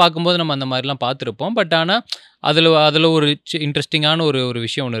கதையாக பார்க்கும்போது நம்ம அந்த மாதிரிலாம் பார்த்துருப்போம். பட் ஆனால் அதில் ஒரு இன்ட்ரெஸ்டிங்கான ஒரு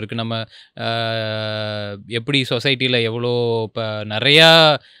விஷயம் ஒன்று இருக்குது. நம்ம எப்படி சொசைட்டியில் எவ்வளோ இப்போ நிறையா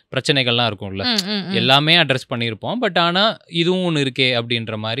பிரச்சனைகள்லாம் இருக்கும்ல, எல்லாமே அட்ரஸ் பண்ணியிருப்போம். பட் ஆனால் இதுவும் ஒன்று இருக்கே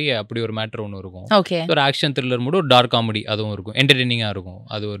அப்படின்ற மாதிரி அப்படி ஒரு மேட்ரு ஒன்று இருக்கும். ஒரு ஆக்ஷன் த்ரில்லர் மூடு, ஒரு டார்க் காமெடி அதுவும் இருக்கும், என்டர்டெய்னிங்காக இருக்கும்.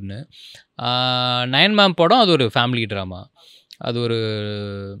 அது ஒன்று. நயன் மேம் படம் அது ஒரு ஃபேமிலி ட்ராமா. அது ஒரு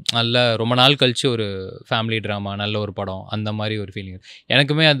நல்ல ரொம்ப நாள் கழிச்சு ஒரு ஃபேமிலி ட்ராமா, நல்ல ஒரு படம், அந்த மாதிரி ஒரு ஃபீலிங்.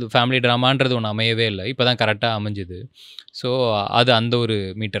 எனக்குமே அது ஃபேமிலி ட்ராமான்றது ஒன்று அமையவே இல்லை, இப்போ தான் கரெக்டாக அமைஞ்சுது. ஸோ அது அந்த ஒரு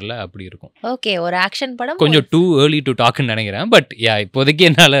மீட்டரில் அப்படி இருக்கும். ஓகே, ஒரு ஆக்ஷன் படம் கொஞ்சம் டூ ஏர்லி டு டாக்னு நினைக்கிறேன். பட் இப்போதைக்கு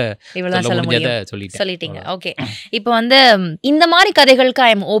என்னால் சொல்ல முடியாத சொல்லிட்டீங்க. ஓகே, இப்போ இந்த மாதிரி கதைகளுக்கு I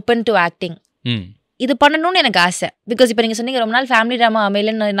am open to acting. இது பண்ணணும்னு எனக்கு ஆசை. பிகாஸ் இப்போ நீங்கள் சொன்னீங்க ரொம்ப நாள் ஃபேமிலி ட்ராமா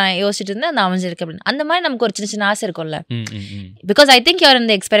அமையலன்னு நான் யோசிச்சுட்டு இருந்தேன், அந்த அமைஞ்சிருக்கு அப்படின்னு. அந்த மாதிரி நமக்கு ஒரு சின்ன சின்ன ஆசை இருக்கும்ல. Because I think you are in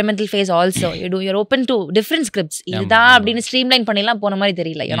the experimental face also. You are open to different scripts. இதுதான் அப்படின்னு ஸ்ட்ரீம்லைன் பண்ணிலாம் போன மாதிரி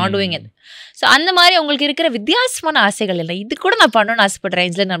தெரியல. You're not doing it. So அந்த மாதிரி உங்களுக்கு இருக்கிற வித்தியாசமான ஆசைகள் இல்லை, இது கூட நான் பண்ணணும்னு ஆசைப்படுறேன்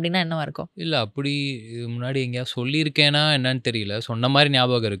இன்ஸ்லன் அப்படின்னா என்னவா இருக்கும்? இல்லை, அப்படி முன்னாடி எங்கேயா சொல்லியிருக்கேன்னா என்னன்னு தெரியல, சொன்ன மாதிரி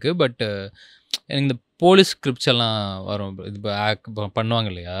ஞாபகம் இருக்குது. பட் எனக்கு இந்த போலீஸ் ஸ்கிரிப்ட்ஸ் எல்லாம் வரும், இது பண்ணுவாங்க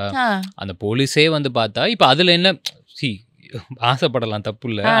இல்லையா, அந்த போலீஸே பார்த்தா இப்போ அதில் என்ன ஆசைப்படலாம், தப்பு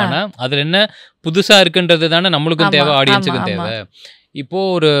இல்லை. ஆனால் அதில் என்ன புதுசாக இருக்குன்றது தானே நம்மளுக்கும் தேவை, ஆடியன்ஸுக்கும் தேவை.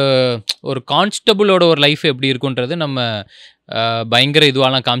 இப்போது ஒரு கான்ஸ்டபுளோட ஒரு லைஃப் எப்படி இருக்குன்றது நம்ம பயங்கர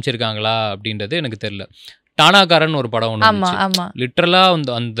இதுவாலாம் காமிச்சிருக்காங்களா அப்படின்றது எனக்கு தெரியல. டானாக்காரன் ஒரு படம் ஒன்று லிட்டரலா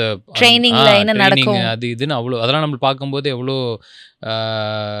அந்த ட்ரைனிங்ல என்ன நடக்கும் அது இதுன்னு அவ்வளோ அதெல்லாம் நம்ம பார்க்கும்போது எவ்வளோ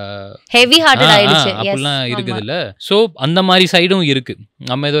ஹெவி ஹார்ட்டட் ஆயிடுச்சு அப்படிலாம் இருக்குது இல்லை. ஸோ அந்த மாதிரி சைடும் இருக்கு.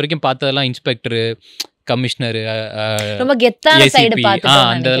 நம்ம இது வரைக்கும் பார்த்ததெல்லாம் இன்ஸ்பெக்டரு, கமிஷனரு, ரொம்ப கெத்தான சைடு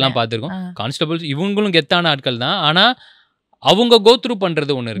பார்த்துட்டோம், அந்த இதெல்லாம் பார்த்துருக்கோம். கான்ஸ்டபிள்ஸ் இவங்களும் கெத்தான ஆட்கள் தான். ஆனால் அவங்க கோ த்ரூ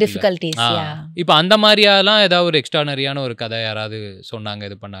பண்றது ஒன்று இருக்கு. இப்போ அந்த மாதிரியாலாம் ஏதாவது ஒரு எக்ஸ்ட்ரானரியான ஒரு கதை யாராவது சொன்னாங்க,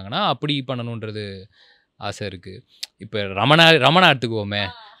 இது பண்ணாங்கன்னா அப்படி பண்ணணுன்றது ஆசை இருக்குது. இப்போ ரமணா எடுத்துக்குவோமே,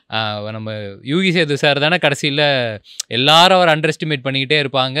 நம்ம யூகி சேது சார் தானே கடைசியில் எல்லாரும் அவர் அண்டர் எஸ்டிமேட் பண்ணிக்கிட்டே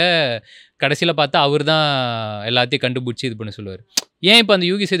இருப்பாங்க. கடைசியில் பார்த்தா அவர் தான் எல்லாத்தையும் கண்டுபிடிச்சி இது பண்ண சொல்லுவார். ஏன் இப்போ அந்த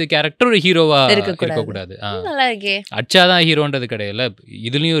யூகி சேது கேரக்டர் ஒரு ஹீரோவாக இருக்கக்கூடாது? அச்சாதான் ஹீரோன்றது கிடையாது,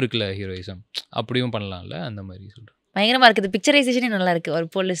 இதுலேயும் இருக்குல்ல ஹீரோயிசம், அப்படியும் பண்ணலாம்ல, அந்த மாதிரி சொல்கிறேன். பயங்கரமா இருக்குது. பிக்சரைசேஷனே நல்லா இருக்கு. ஒரு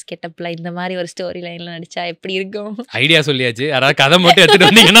போலீஸ் கெட்டப்ல இந்த மாதிரி ஒரு ஸ்டோரி லைன்ல நடிச்சா எப்படி இருக்கும்? ஐடியா சொல்லியாச்சு, யாராவது கதை மட்டும் எடுத்துட்டு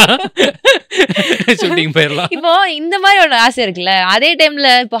வந்தீங்கன்னா ஷூட்டிங் போயிடலாம். இப்போ இந்த மாதிரி ஒரு ஆசை இருக்குல்ல, அதே டைம்ல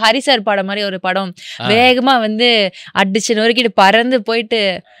இப்போ ஹரி சார் படம் மாதிரி ஒரு படம் வேகமா வந்து அடிச்சு நொறுக்கிட்டு பறந்து போயிட்டு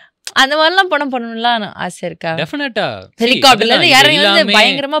அந்த மாதிரிலாம் படம் பண்ணணும்லாம் ஆசை இருக்கா? டெஃபினட்டா. ஹெலிகாப்டர்ல இருந்து இறங்கி வந்து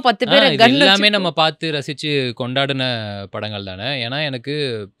பயங்கரமா 10 பேர் எல்லாமே நம்ம பார்த்து ரசிச்சு கொண்டாடின படங்கள் தானே. ஏன்னா எனக்கு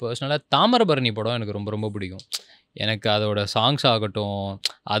பர்சனலா தாமிரபரணி படம் எனக்கு ரொம்ப ரொம்ப பிடிக்கும். எனக்கு அதோட சாங்ஸ் ஆகட்டும்,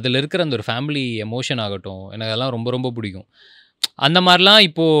 அதில் இருக்கிற அந்த ஒரு ஃபேமிலி எமோஷன் ஆகட்டும், எனக்கு அதெல்லாம் ரொம்ப ரொம்ப பிடிக்கும். அந்த மாதிரிலாம்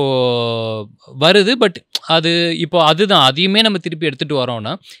இப்போது வருது. பட் அது இப்போ அதுதான் அதையுமே நம்ம திருப்பி எடுத்துகிட்டு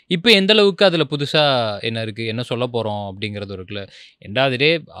வரோன்னா இப்போ எந்த அளவுக்கு அதில் புதுசாக என்ன இருக்குது, என்ன சொல்ல போகிறோம் அப்படிங்கிறது இருக்குல்ல. ரெண்டாவது டே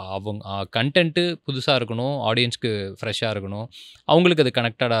அவங்க கண்டென்ட்டு புதுசாக இருக்கணும், ஆடியன்ஸ்க்கு ஃப்ரெஷ்ஷாக இருக்கணும், அவங்களுக்கு அது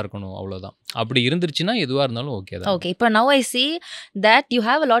கனெக்டடாக இருக்கணும், அவ்வளோதான். அப்படி இருந்துருச்சுன்னா எதுவாக இருந்தாலும் ஓகே தான். ஓகே. இப்போ now I see that you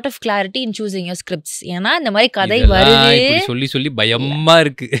have a lot of clarity in choosing your scripts. ஏன்னா இந்த மாதிரி கதை வருது இப்படி சொல்லி சொல்லி பயமா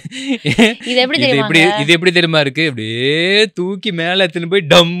இருக்கு. இது எப்படி தெரியுமா இருக்கு, அப்படியே தூக்கி மேல எடுத்துன்னு போய்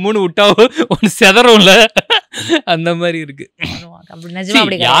டம்முன்னு விட்டா ஒன்று செதறோம்ல, அந்த மாதிரி இருக்கு.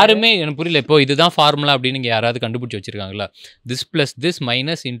 யாருமே எனக்கு புரியல. இப்போ இதுதான் ஃபார்முலா அப்படின்னு நீங்க யாராவது கண்டுபிடிச்சி வச்சிருக்காங்களா? This plus this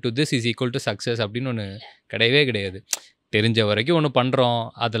minus into this is equal to success அப்படின்னு ஒன்று கிடையவே கிடையாது. தெரிஞ்ச வரைக்கும் ஒன்று பண்றோம்,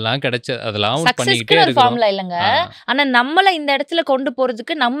 அதெல்லாம் கிடைச்ச அதெல்லாம் பண்ணிக்கிட்டே இருக்கோம் இல்லைங்க. ஆனா நம்மள இந்த இடத்துல கொண்டு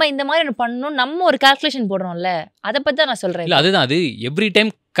போறதுக்கு நம்ம இந்த மாதிரி ஒன்று பண்ணணும், நம்ம ஒரு கால்குலேஷன் போடுறோம்ல, அதை பத்தி தான் நான் சொல்றேன். இல்லை அதுதான், அது எவ்ரி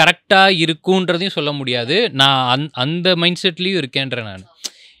டைம் கரெக்டாக இருக்குன்றதையும் சொல்ல முடியாது. நான் அந்த மைண்ட் செட்லேயும் இருக்கேன்றேன். நான்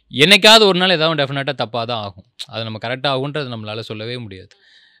என்னைக்காவது ஒரு நாள் ஏதாவது டெஃபினட்டாக தப்பாக தான் ஆகும். அது நம்ம கரெக்டாக ஆகுன்றது நம்மளால் சொல்லவே முடியாது.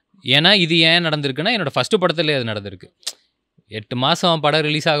 ஏன்னா இது ஏன் நடந்திருக்குன்னா என்னோடய ஃபஸ்ட்டு படத்துலேயே அது நடந்திருக்கு. 8 மாதம் படம்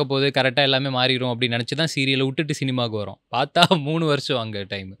ரிலீஸ் ஆக போகுது, கரெக்டாக எல்லாமே மாறிடும் அப்படின்னு நினச்சி தான் சீரியலை விட்டுட்டு சினிமாவுக்கு வரோம். பார்த்தா 3 வருஷம் அங்கே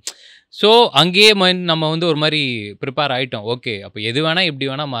டைமு. ஸோ அங்கேயே நம்ம வந்து ஒரு மாதிரி ப்ரிப்பேர் ஆகிட்டோம். ஓகே, அப்போ எது வேணால் எப்படி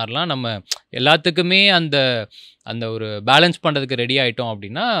வேணால் மாறலாம், நம்ம எல்லாத்துக்குமே அந்த அந்த ஒரு பேலன்ஸ் பண்ணுறதுக்கு ரெடி ஆகிட்டோம்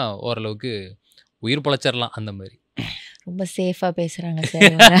அப்படின்னா ஓரளவுக்கு உயிர் பொழைச்சிடலாம். அந்த மாதிரி ரொம்ப சேஃபாக பேசுகிறாங்க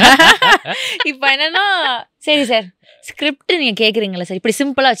சார். இப்போ என்னென்னா, சரி சார் ஸ்கிரிப்ட் நீங்கள் கேட்குறீங்களா சார், இப்படி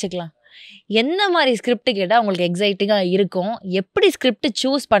சிம்பிளாக வச்சுக்கலாம். என்ன மாதிரி ஸ்கிரிப்ட் கேட்டால் உங்களுக்கு எக்ஸைட்டிங்காக இருக்கும், எப்படி ஸ்கிரிப்ட்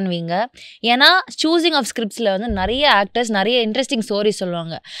சூஸ் பண்ணுவீங்க? ஏன்னா சூஸிங் ஆஃப் ஸ்கிரிப்ட்ஸில் வந்து நிறைய ஆக்டர்ஸ் நிறைய இன்ட்ரெஸ்டிங் ஸ்டோரிஸ்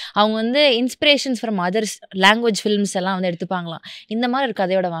சொல்லுவாங்க. அவங்க வந்து inspirations from others language films எல்லாம் வந்து எடுத்துப்பாங்களாம். இந்த மாதிரி ஒரு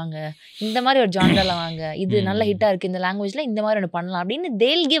கதையோட வாங்க, இந்த மாதிரி ஒரு ஜான்ரால வாங்க, இது நல்ல ஹிட்டாக இருக்குது இந்த லாங்குவேஜில், இந்த மாதிரி ஒன்று பண்ணலாம் அப்படின்னு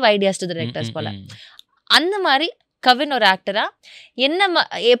they'll give ideas to the directors போல. அந்த மாதிரி கவின் ஒரு ஆக்டரா என்ன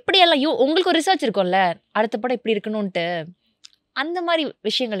எப்படியெல்லாம் உங்களுக்கு ஒரு ரிசர்ச் இருக்கும்ல, அடுத்த படம் இப்படி இருக்கணும்ன்ட்டு, அந்த மாதிரி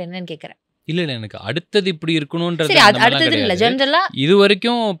விஷயங்கள் என்னன்னு கேட்குறேன். இல்லை எனக்கு அடுத்தது இப்படி இருக்கணுன்றது இது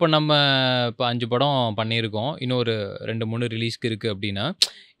வரைக்கும் இப்போ நம்ம இப்போ 5 படம் பண்ணியிருக்கோம், இன்னொரு 2-3 ரிலீஸ்க்கு இருக்குது அப்படின்னா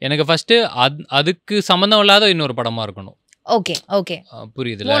எனக்கு ஃபஸ்ட்டு அதுக்கு சம்மந்தம் இல்லாத இன்னொரு படமாக இருக்கணும். ஓகே ஓகே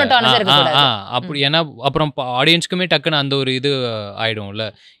புரியுதுல. அப்படி ஏன்னா அப்புறம் ஆடியன்ஸ்க்குமே டக்குன்னு அந்த ஒரு இது ஆகிடும்ல,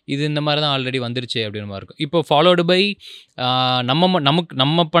 இது இந்த மாதிரி தான் ஆல்ரெடி வந்துருச்சு அப்படின்னு மாதிரி இருக்கும். இப்போ ஃபாலோடு பை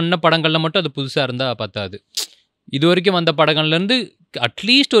நம்ம பண்ண படங்களில் மட்டும் அது புதுசாக இருந்தால் பத்தாது. இது வரைக்கும் வந்த படங்கள்லேருந்து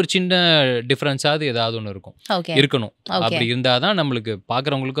அட்லீஸ்ட் ஒரு சின்ன டிஃப்ரென்ஸாவது ஏதாவது ஒன்று இருக்கணும். அப்படி இருந்தால் தான் நம்மளுக்கு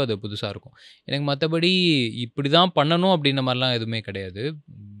பார்க்குறவங்களுக்கும் அது புதுசாக இருக்கும். எனக்கு மற்றபடி இப்படி தான் பண்ணணும் அப்படின்ற மாதிரிலாம் எதுவுமே கிடையாது.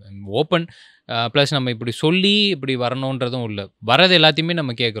 ஓப்பன் ப்ளஸ் நம்ம இப்படி சொல்லி இப்படி வரணுன்றதும் இல்லை, வரது எல்லாத்தையுமே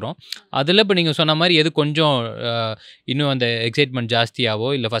நம்ம கேட்குறோம். அதில் இப்போ நீங்கள் சொன்ன மாதிரி எது கொஞ்சம் இன்னும் அந்த எக்ஸைட்மெண்ட் ஜாஸ்தியாகவோ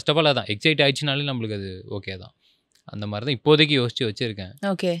இல்லை, ஃபர்ஸ்ட் ஆஃப் ஆல் அதான் எக்ஸைட் ஆயிடுச்சுனாலே நம்மளுக்கு அது ஓகே தான். அந்த மாதிரி தான் இப்போதைக்கு யோசிச்சு வச்சுருக்கேன்.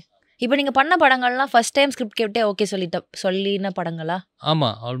 ஓகே. இப்போ நீங்கள் பண்ண படங்கள்லாம் ஃபர்ஸ்ட் டைம் ஸ்கிரிப்ட் கேட்டே ஓகே சொல்லின படங்களா?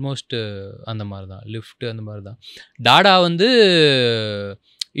 ஆமாம், ஆல்மோஸ்ட் அந்த மாதிரி தான். லிஃப்ட் அந்த மாதிரி தான். டாடா வந்து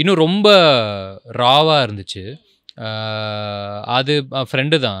இன்னும் ரொம்ப ராவாக இருந்துச்சு. அது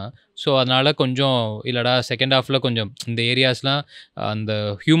ஃப்ரெண்டு தான். ஸோ அதனால் கொஞ்சம் இல்லைடா செகண்ட் ஹாஃபில் கொஞ்சம் இந்த ஏரியாஸ்லாம் அந்த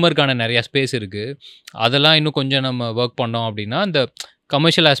ஹியூமருக்கான நிறையா ஸ்பேஸ் இருக்குது, அதெல்லாம் இன்னும் கொஞ்சம் நம்ம ஒர்க் பண்ணோம் அப்படின்னா அந்த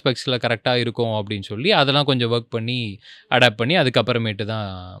கமர்ஷியல் ஆஸ்பெக்ட்ஸில் கரெக்டாக இருக்கும் அப்படின்னு சொல்லி அதெல்லாம் கொஞ்சம் ஒர்க் பண்ணி அடாப்ட் பண்ணி அதுக்கப்புறமேட்டு தான்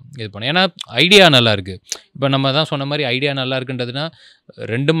இது பண்ணோம். ஏன்னா ஐடியா நல்லாயிருக்கு. இப்போ நம்ம தான் சொன்ன மாதிரி ஐடியா நல்லா இருக்குன்றதுன்னா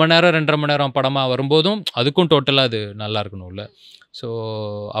 2 மணி நேரம் 2.5 மணி நேரம் படமாக வரும்போதும் அதுக்கும் டோட்டலாக அது நல்லா இருக்கணும்ல. ஸோ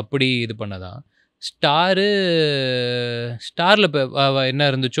அப்படி இது பண்ணதான். ஸ்டாரில் இப்போ என்ன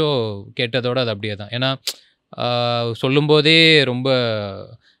இருந்துச்சோ கேட்டதோடு அது அப்படியே தான். ஏன்னா சொல்லும்போதே ரொம்ப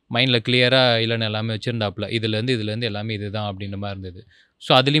மைண்டில் கிளியராக இல்லைன்னு எல்லாமே வச்சுருந்தாப்புல, இதுலேருந்து எல்லாமே இது தான் அப்படின்ற மாதிரி இருந்தது.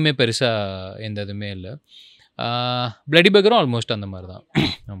 ஸோ அதுலேயுமே பெருசாக எந்த இதுவுமே இல்லை. பிளடி பர்கரும் ஆல்மோஸ்ட் அந்த மாதிரி தான்.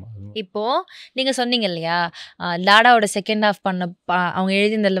 ஆமாம். இப்போ நீங்க சொன்னீங்க இல்லையா டாடாவோட செகண்ட் ஹாஃப் பண்ண அவங்க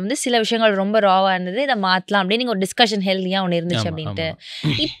எழுதினதுல வந்து சில விஷயங்கள் ரொம்ப ராவா இருந்தது, இதை மாத்தலாம் அப்படின்னு நீங்க ஒரு டிஸ்கஷன் ஹெல்தியா ஒன்று இருந்துச்சு அப்படின்ட்டு.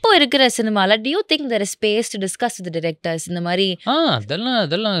 இப்போ இருக்கிற சினிமால do you think there is space to discuss with the directors இந்த மாதிரி?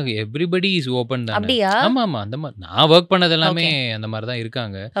 அதெல்லாம் எவ்ரிபடி இஸ் ஓபன் தான். அப்படியா? ஆமா ஆமா, அந்த மாதிரி நான் ஒர்க் பண்ணது எல்லாமே அந்த மாதிரி தான்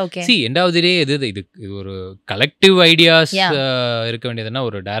இருக்காங்க. சி எண்ட் ஆஃப் தி டே இது ஒரு கலெக்டிவ் ஐடியாஸ் இருக்க வேண்டியதுன்னா,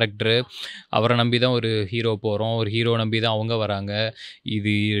 ஒரு டைரக்டர் அவரை நம்பி தான் ஒரு ஹீரோ போகிறோம், ஒரு ஹீரோ நம்பி தான் அவங்க வராங்க.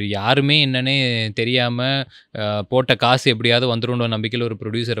 இது யாருமே என்னன்னே தெரியாமல் போட்ட காசு எப்படியாவது வந்துருன்ற நம்பிக்கையில் ஒரு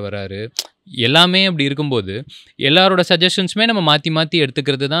ப்ரொடியூசர் வராரு. எல்லாமே அப்படி இருக்கும்போது எல்லாரோட சஜஷன்ஸுமே நம்ம மாற்றி மாற்றி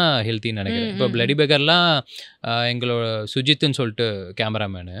எடுத்துக்கிறது தான் ஹெல்த்தின்னு நினைக்கிறேன். இப்போ பிளடி பேக்கர்லாம் எங்களோட சுஜித்துன்னு சொல்லிட்டு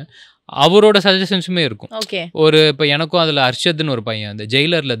கேமராமேனு, அவரோட சஜஷன்ஸுமே இருக்கும். ஒரு இப்போ எனக்கும் அதில் அர்ஷத்னு ஒரு பையன், அந்த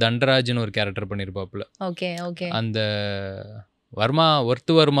ஜெயிலரில் தண்டராஜ்னு ஒரு கேரக்டர் பண்ணியிருப்பாப்புல, அந்த வர்மா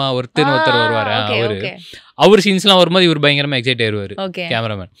ஒருத்தர் வருவாரு, அவர் சீன்ஸ்லாம் வரும்போது இவர் பயங்கரமாக எக்ஸைட் ஆயிடுவார்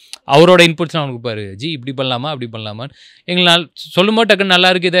கேமராமேன். அவரோட இன்புட்ஸ்லாம் அவனுக்கு பாரு, ஜி இப்படி பண்ணலாமா அப்படி பண்ணலாமான்னு எங்களால் சொல்லும்போது டக்குன்னு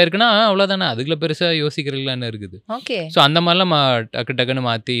நல்லா இருக்குது, இதாக இருக்குன்னா அவ்வளோதானே, அதுக்குள்ள பெருசாக யோசிக்கிறதுலாம் இருக்குது. ஸோ அந்த மாதிரிலாம் டக்குன்னு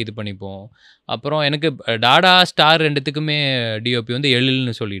மாற்றி இது பண்ணிப்போம். அப்புறம் எனக்கு டாடா ஸ்டார் ரெண்டுத்துக்குமே டிஓபி வந்து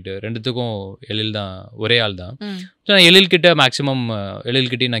எழில்னு சொல்லிட்டு, ரெண்டுத்துக்கும் எழில் தான், ஒரே ஆள் தான். ஸோ நான் எழில்கிட்ட மேக்ஸிமம்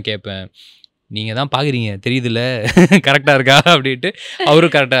எழில்கிட்டையும் நான் கேட்பேன், நீங்கள் தான் பார்க்குறீங்க தெரியுதுல்ல கரெக்டாக இருக்கா அப்படின்ட்டு.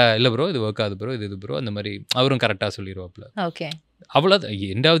 அவரும் கரெக்டாக இல்லை ப்ரோ இது ஒர்க் ஆகுது ப்ரோ, இது ப்ரோ, அந்த மாதிரி அவரும் கரெக்டாக சொல்லிடுவாப்புல. அவ்வளோதான்.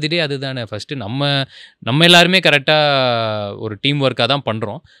 எண்டாவது டே அதுதானே, ஃபஸ்ட்டு நம்ம எல்லாருமே கரெக்டாக ஒரு டீம் ஒர்க்காக தான்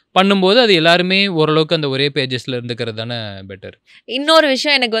பண்ணுறோம். பண்ணும்போது அது எல்லாருமே ஓரளவுக்கு அந்த ஒரே பேஜஸில் இருந்துக்கிறது தானே பெட்டர். இன்னொரு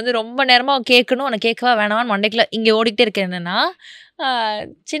விஷயம் எனக்கு வந்து ரொம்ப நேரமாக கேட்கணும், உனக்கு கேட்கவா வேணான்னு மண்டைக்குள்ள இங்கே ஓடிக்கிட்டே இருக்கேன். என்னென்னா,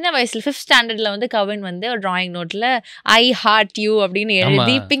 சின்ன வயசில் 5th ஸ்டாண்டர்டில் வந்து கவின் வந்து ஒரு ட்ராயிங் நோட்டில் ஐ ஹார்ட் யூ அப்படின்னு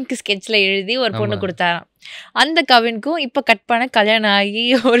எழுதி பிங்க் ஸ்கெட்சில் எழுதி ஒரு பொண்ணு கொடுத்தாராம். அந்த கவினுக்கும் இப்போ கட் பண்ண கல்யாணம் ஆகி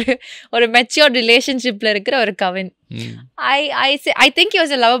ஒரு மெச்சூர்ட் ரிலேஷன்ஷிப்பில் இருக்கிற ஒரு Kavin. I think you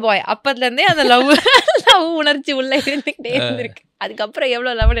was a love பாய். அப்போதுலேருந்தே அந்த லவ் உணர்ச்சி உள்ள இருந்துக்கிட்டே இருந்திருக்கு. அதுக்கப்புறம்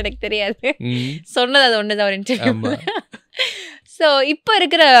எவ்வளோ லவ்னு எனக்கு தெரியாது, சொன்னது அது ஒன்று தான் ஒரு இன்டர்வியூ. ஸோ இப்போ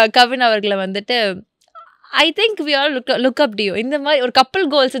இருக்கிற கவின் அவர்களை வந்துட்டு I think we all look up to you. இந்த மாதிரி ஒரு கப்பல்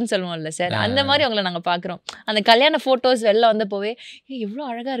கோல்ஸ்ன்னு சொல்லுவோம்ல சார், அந்த மாதிரி அவங்களை நாங்கள் பார்க்குறோம். அந்த கல்யாண ஃபோட்டோஸ் வெளில வந்த போவே எவ்வளோ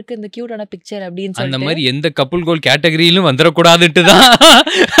அழகாக இருக்குது இந்த க்யூட்டான பிக்சர் அப்படின்னு சொல்லி, அந்த மாதிரி எந்த கப்பல் கோல் கேட்டகரியிலும் வந்துடக்கூடாதுட்டு தான்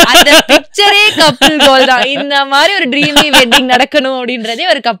அந்த பிக்சரே கப்பல் கோல் தான். இந்த மாதிரி ஒரு ட்ரீமி வெட்டிங் நடக்கணும்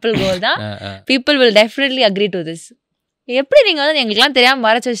அப்படின்றதே ஒரு கப்பல் கோல் தான். People will definitely agree to this. எப்படி நீங்க வந்து எங்களுக்குலாம் தெரியாம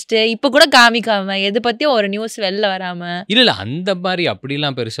மறைச்சு வச்சுட்டு இப்ப கூட காமிக்காம எது பத்தியும் ஒரு நியூஸ் வெளில வராம? இல்ல அந்த மாதிரி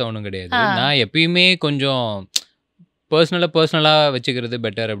அப்படிலாம் பெருசா ஒன்றும் கிடையாது. நான் எப்பயுமே கொஞ்சம் பர்சனலாக வச்சுக்கிறது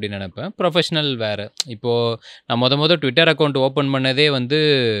பெட்டர் அப்படின்னு நினைப்பேன். ப்ரொஃபஷ்னல் வேறு. இப்போது நான் மொதல் ட்விட்டர் அக்கௌண்ட் ஓப்பன் பண்ணதே வந்து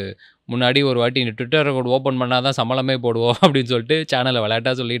முன்னாடி ஒரு வாட்டி ட்விட்டர் அக்கௌண்ட் ஓப்பன் பண்ணால் தான் சம்பளமே போடுவோம் அப்படின்னு சொல்லிட்டு சேனலில்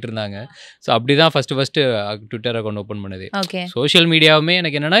விளையாட்டாக சொல்லிட்டு இருந்தாங்க. ஸோ அப்படி தான் ஃபஸ்ட்டு ட்விட்டர் அக்கௌண்ட் ஓப்பன் பண்ணதே. சோஷியல் மீடியாவுமே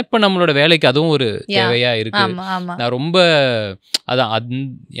எனக்கு என்னென்னா இப்போ நம்மளோட வேலைக்கு அதுவும் ஒரு தேவையாக இருக்குது. நான் ரொம்ப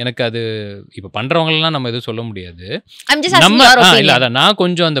எனக்கு அது இப்போ பண்ணுறவங்களெலாம் நம்ம எதுவும் சொல்ல முடியாது. இல்லை அதான் நான்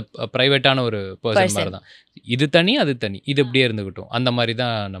கொஞ்சம் அந்த ப்ரைவேட்டான ஒரு பர்சன் மாதிரி தான். இது தனி அது தனி, இது இப்படியே இருந்துக்கிட்டோம், அந்த மாதிரி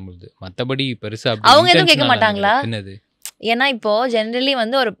தான் நம்மளுது. மற்றபடி பெருசாக அவங்க எதுவும் கேட்க மாட்டாங்களா? என்னது? ஏன்னா இப்போ ஜென்ரலி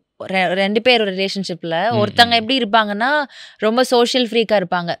வந்து ஒரு 2 பேர் ஒரு ரிலேஷன்ஷிப்ல ஒருத்தங்க எப்படி இருப்பாங்கன்னா ரொம்ப சோஷியல் ஃப்ரீக்கா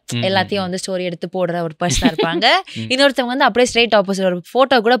இருப்பாங்க, எல்லாத்தையும் வந்து ஸ்டோரி எடுத்து போடுற ஒரு பர்சனா இருப்பாங்க. இன்னொருத்தவங்க வந்து அப்படியே ஸ்ட்ரெயிட் ஆப்போசிட், ஒரு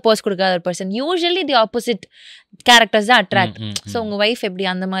போட்டோ கூட போஸ்ட் கொடுக்காத ஒரு person. Usually the opposite characters தான் அட்ராக்ட். ஸோ உங்க வைஃப் எப்படி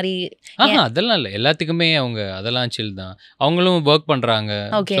அந்த மாதிரி? அதெல்லாம் இல்லை, எல்லாத்துக்குமே அவங்க அதெல்லாம் சில் தான். அவங்களும் ஒர்க் பண்றாங்க.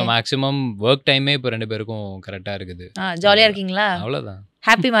 ஸோ மேக்ஸிமம் ஒர்க் டைமே இப்போ 2 பேருக்கும் கரெக்டா இருக்குது. ஜாலியா இருக்கீங்களா? அவ்வளோதான்.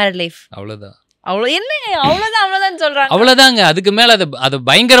 Happy married life. அவ்வளோதான். அவ்வளவுதாங்க. அதுக்கு மேல அது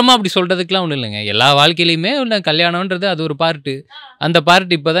பயங்கரமா அப்படி சொல்றதுக்குலாம் ஒண்ணும் இல்லைங்க. எல்லா வாழ்க்கையிலுமே உள்ள கல்யாணம்ன்றது அது ஒரு பார்ட்டு. அந்த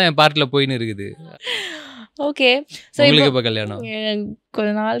பார்ட் இப்பதான் என் பார்ட்ல போயின்னு இருக்குது. ஓகே, சோ இப்போ கல்யாணம் கொஞ்ச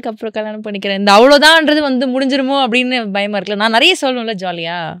நாளுக்கு அப்புறம் கல்யாணம் பண்ணிக்கிறேன், இந்த அவ்வளவுதான்ன்றது வந்து முடிஞ்சிருமோ அப்படின்னு பயமா இருக்குல்ல. நான் நிறைய சொல்லணும்ல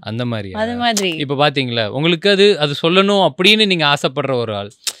ஜாலியா, அந்த மாதிரி அது மாதிரி. இப்ப பாத்தீங்களா, உங்களுக்கு அது சொல்லணும் அப்படின்னு நீங்க ஆசைப்படுற ஒரு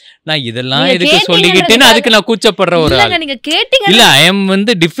ஆள், நான் இதெல்லாம் எதுக்கு சொல்லிக்கிட்டேன்னு அதுக்கு நான் கூச்சப்படுற ஒரு ஆள். நீங்க கேட்டீங்க இல்ல, ஐ அம்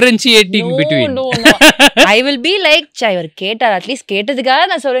வந்து differentiating between. I will be like இவர் கேட்டார், அட்லீஸ்ட் கேட்டதுக்காக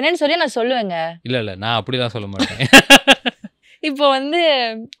நான் சொல்றேன்னு சொல்லி நான் சொல்லுவேங்க. இல்ல நான் அப்படிலாம் சொல்ல மாட்டேன். இப்போ வந்து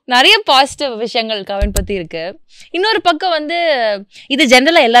நிறைய பாசிட்டிவ் விஷயங்கள் கவின் பத்தி இருக்கு. இன்னொரு பக்கம் வந்து இது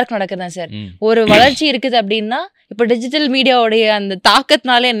ஜென்ரலா எல்லாருக்கும் நடக்குதுதான் சார். ஒரு வளர்ச்சி இருக்குது அப்படின்னா இப்போ டிஜிட்டல் மீடியாவுடைய அந்த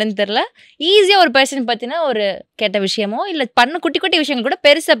தாக்கத்தினால என்னன்னு தெரியல, ஈஸியா ஒரு பர்சன் பத்தினா ஒரு கெட்ட விஷயமோ இல்ல பண்ண குட்டி குட்டி விஷயங்கள் கூட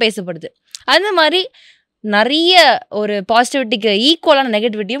பெருசா பேசப்படுது. அந்த மாதிரி நிறைய ஒரு பாசிட்டிவிட்டிக்கு ஈக்குவலான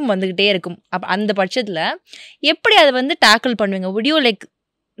நெகட்டிவிட்டியும் வந்துகிட்டே இருக்கும். அந்த பட்சத்துல எப்படி அதை வந்து டேக்கிள் பண்ணுவீங்க? வுட் யூ லைக்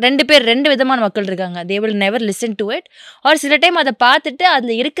 2 பேர் 2 விதமான மக்கள் இருக்காங்க. they will never listen to it, or சில டைம் அதை பார்த்துட்டு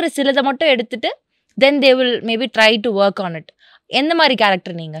அதில் இருக்கிற சிலதை மட்டும் எடுத்துட்டு then they will maybe try to work on it. எந்த மாதிரி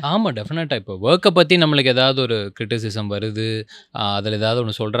கேரக்டர் நீங்க? ஆமாம், டெஃபினட்டாக. இப்போ ஒர்க்கை பற்றி நம்மளுக்கு ஏதாவது ஒரு கிரிட்டிசிசம் வருது, அதில் ஏதாவது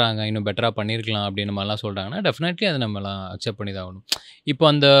ஒன்று சொல்கிறாங்க, இன்னும் பெட்டராக பண்ணியிருக்கலாம் அப்படின்னு மாதிரிலாம் சொல்கிறாங்கன்னா டெஃபினெட்லி அதை நம்மலாம் அக்செப்ட் பண்ணி தான் ஆகணும். இப்போ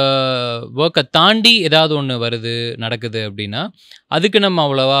அந்த ஒர்க்கை தாண்டி ஏதாவது ஒன்று வருது நடக்குது அப்படின்னா அதுக்கு நம்ம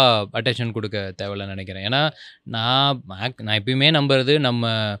அவ்வளோவா அட்டென்ஷன் கொடுக்க தேவையில்லைன்னு நினைக்கிறேன். ஏன்னா நான் எப்பயுமே நம்புறது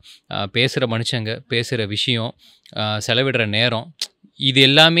நம்ம பேசுகிற மனுஷங்க, பேசுகிற விஷயம், செலவிடுற நேரம், இது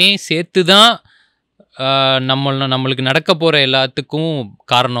எல்லாமே சேர்த்து தான் நம்மளுக்கு நடக்க போகிற எல்லாத்துக்கும்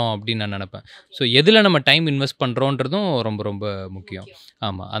காரணம் அப்படின்னு நான் நினப்பேன். ஸோ எதில் நம்ம டைம் இன்வெஸ்ட் பண்ணுறோன்றதும் ரொம்ப ரொம்ப முக்கியம்.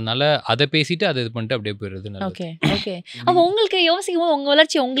 ஆமாம், அதனால் அதை பேசிட்டு அதை இது பண்ணிட்டு அப்படியே போயிடுறது நல்லது. Okay okay. அப்போ உங்களுக்கு யோசிக்கும் போது உங்கள்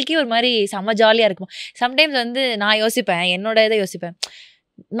வளர்ச்சி உங்களுக்கே ஒரு மாதிரி செம்ம ஜாலியாக இருக்கும். சம்டைம்ஸ் வந்து நான் யோசிப்பேன், என்னோட இதை யோசிப்பேன்,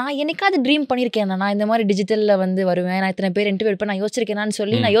 நான் என்னைக்காவது ட்ரீம் பண்ணியிருக்கேன், நான் இந்த மாதிரி டிஜிட்டலில் வந்து வருவேன், நான் இத்தனை பேர் இன்டர்வியூ எடுப்பேன், நான் யோசிச்சிருக்கேனான்னு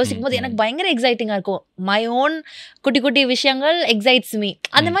சொல்லி நான் யோசிக்கும் போது எனக்கு பயங்கர எக்ஸைட்டிங்காக இருக்கும். மை ஓன் குட்டி குட்டி விஷயங்கள் எக்ஸைட்ஸ் மீ.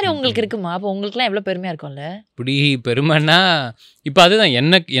 அந்த மாதிரி உங்களுக்கு இருக்குமா? அப்போ உங்களுக்குலாம் எவ்வளோ பெருமையாக இருக்கும்ல? இப்படி பெருமைன்னா இப்போ அதுதான்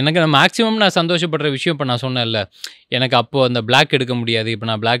எனக்கு மேக்ஸிமம் நான் சந்தோஷப்படுற விஷயம். இப்போ நான் சொன்னேன்ல, எனக்கு அப்போது அந்த பிளாக் எடுக்க முடியாது, இப்போ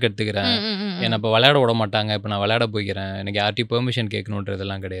நான் பிளாக் எடுத்துக்கிறேன். என்னை இப்போ விளையாட விட மாட்டாங்க, இப்போ நான் விளையாட போய்க்கிறேன். எனக்கு யார்ட்டையும் பெர்மிஷன்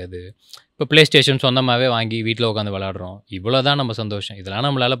கேட்கணுன்றதெல்லாம் கிடையாது. இப்போ ப்ளே ஸ்டேஷன் சொந்தமாகவே வாங்கி வீட்டில் உட்காந்து விளையாடுறோம். இவ்வளோ தான் நம்ம சந்தோஷம். இதெல்லாம்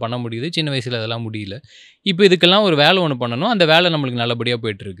நம்மளால் பண்ண முடியுது. சின்ன வயசில் அதெல்லாம் முடியல. இப்போ இதுக்கெல்லாம் ஒரு வேலை ஒன்று பண்ணணும். அந்த வேலை நம்மளுக்கு நல்லபடியாக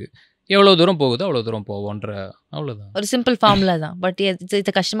போயிட்டுருக்கு. எவ்வளோ தூரம் போகுதோ அவ்வளோ தூரம் போவோன்ற அவ்வளோதான். ஒரு சிம்பிள் ஃபார்முலா தான். பட்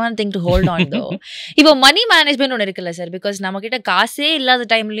இட்ஸ் கஷ்டமான திங் டு ஹோல்ட் ஆன் தோ. இப்போ மணி மேனேஜ்மெண்ட் ஒன்று இருக்குல்ல சார். பிகாஸ் நம்மக்கிட்ட காசே இல்லாத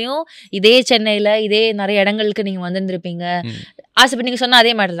டைம்லையும் இதே சென்னையில் இதே நிறைய இடங்களுக்கு நீங்கள் வந்துருந்துருப்பீங்க. ஆசைப்பட்டு நீங்கள் சொன்னால்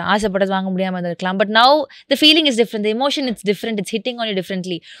அதே மாதிரி தான், ஆசைப்பட்டது வாங்க முடியாமல் இருக்கலாம். But now the feeling is different, the emotion it's different, it's hitting on you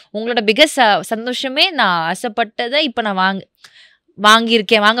differently. உங்களோட பிகஸ்ட் சந்தோஷமே நான் ஆசைப்பட்டதை இப்போ நான்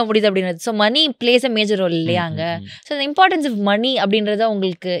வாங்கியிருக்கேன், வாங்க முடியுது அப்படின்றது. So money place a major role இல்லையாங்க. ஸோ இந்த இம்பார்ட்டன்ஸ் ஆஃப் மணி அப்படின்றத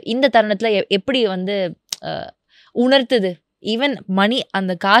உங்களுக்கு இந்த தருணத்தில் எப்படி வந்து உணர்த்துது? ஈவன் மணி,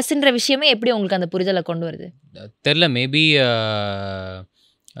 அந்த காசுன்ற விஷயமே எப்படி உங்களுக்கு அந்த புரிதலை கொண்டு வருது? தெரில, மேபி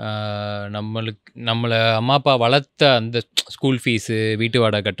நம்மளை அம்மா அப்பா வளர்த்த அந்த ஸ்கூல் ஃபீஸு, வீட்டு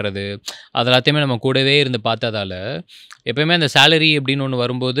வாடகை கட்டுறது, அது எல்லாத்தையுமே நம்ம கூடவே இருந்து பார்த்ததால எப்போயுமே அந்த சேலரி அப்படின்னு ஒன்று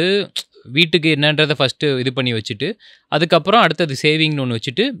வரும்போது வீட்டுக்கு என்னன்றதை ஃபஸ்ட்டு இது பண்ணி வச்சுட்டு அதுக்கப்புறம் அடுத்தது சேவிங்னு ஒன்று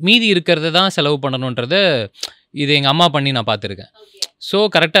வச்சுட்டு மீதி இருக்கிறத தான் செலவு பண்ணணுன்றத இது எங்கள் அம்மா பண்ணி நான் பார்த்துருக்கேன். ஸோ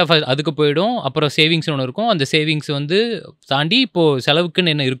கரெக்டாக அதுக்கு போயிடும். அப்புறம் சேவிங்ஸ்னு ஒன்று இருக்கும். அந்த சேவிங்ஸ் வந்து தாண்டி இப்போது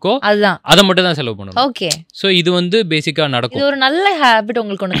செலவுக்குன்னு என்ன இருக்கோ அதுதான், அதை மட்டும் தான் செலவு பண்ணணும். ஓகே. ஸோ இது வந்து பேசிக்காக நடக்கும். இது ஒரு நல்ல ஹேபிட்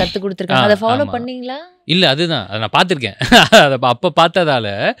உங்களுக்கு ஒன்று கற்றுக் கொடுத்துருக்காங்க. அதை ஃபாலோ பண்ணீங்களா? இல்லை, அதுதான், அதை நான் பார்த்துருக்கேன். அதை அப்போ பார்த்ததால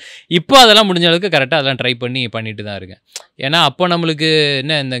இப்போ அதெல்லாம் முடிஞ்ச அளவுக்கு கரெக்டாக அதெல்லாம் ட்ரை பண்ணிட்டு தான் இருக்கேன். ஏன்னா அப்போ நம்மளுக்கு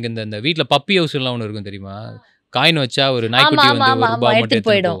என்ன இந்த வீட்டில் பப்பி ஹவுஸ்லாம் ஒன்று இருக்கும் தெரியுமா? காயின் வச்சா ஒரு நாய்க்குட்டி வந்து ₹1 மட்டும்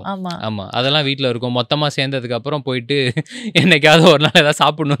போயிடும். ஆமாம், அதெல்லாம் வீட்டில் இருக்கும். மொத்தமாக சேர்ந்ததுக்கு அப்புறம் போயிட்டு என்னைக்காவது ஒரு நாள் ஏதாவது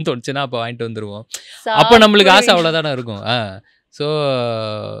சாப்பிடணும்னு தோணுச்சுன்னா அப்போ வாங்கிட்டு வந்துடுவோம். அப்போ நம்மளுக்கு ஆசை அவ்வளோதானே இருக்கும். ஸோ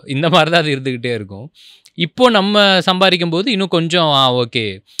இந்த மாதிரி தான் அது இருந்துக்கிட்டே இருக்கும். இப்போ நம்ம சம்பாதிக்கும் போது இன்னும் கொஞ்சம் ஓகே,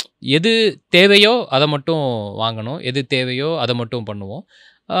 எது தேவையோ அதை மட்டும் வாங்கணும், எது தேவையோ அதை மட்டும் பண்ணுவோம்.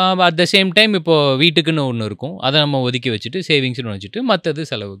 அட் த சேம் டைம் இப்போது வீட்டுக்குன்னு ஒன்று இருக்கும், அதை நம்ம ஒதுக்கி வச்சுட்டு சேவிங்ஸ்னு வச்சுட்டு மற்றது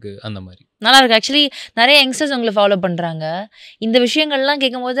செலவுக்கு, அந்த மாதிரி. நல்லா இருக்கு. ஆக்சுவலி நிறைய யங்ஸ்டர்ஸ் உங்களை ஃபாலோ பண்ணுறாங்க. இந்த விஷயங்கள்லாம்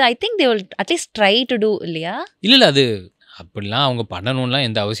கேட்கும்போது I think they will at least try to two, இல்லையா? இல்லை, அது அப்படிலாம் அவங்க பண்ணணும்லாம்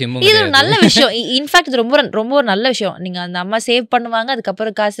எந்த அவசியமும் இது ஒரு நல்ல விஷயம். இன்ஃபேக்ட் இது ரொம்ப ரொம்ப ஒரு நல்ல விஷயம். நீங்கள் அந்த அம்மா சேவ் பண்ணுவாங்க,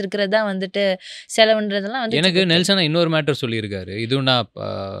 அதுக்கப்புறம் காசு இருக்கிறது தான் வந்துட்டு செலவுன்றதெல்லாம் வந்து. எனக்கு நெல்சனா இன்னொரு மேட்டர் சொல்லியிருக்காரு, இதுவும் நான்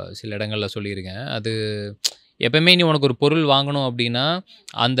சில இடங்களில் சொல்லியிருக்கேன். அது எப்பவுமே நீ உனக்கு ஒரு பொருள் வாங்கணும் அப்படின்னா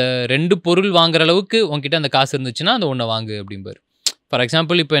அந்த 2 பொருள் வாங்குற அளவுக்கு உன்கிட்ட அந்த காசு இருந்துச்சுன்னா அந்த ஒன்றை வாங்கு அப்படிம்பாரு. ஃபார்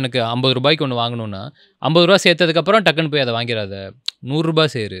எக்ஸாம்பிள் இப்போ எனக்கு ₹50 ஒன்று வாங்கணும்னா ₹50 சேர்த்ததுக்கப்புறம் டக்குன்னு போய் அதை வாங்கிறாத,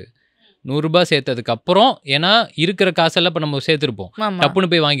 ₹100 சேரு. ₹100 சேர்த்ததுக்கப்புறம், ஏன்னா இருக்கிற காசெல்லாம் இப்போ நம்ம சேர்த்துருப்போம், டப்புன்னு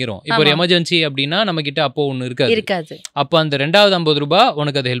போய் வாங்கிரும். இப்போ ஒரு எமர்ஜென்சி அப்படின்னா நம்ம கிட்ட அப்போ ஒன்று இருக்காது. அப்போ அந்த 2வது ₹50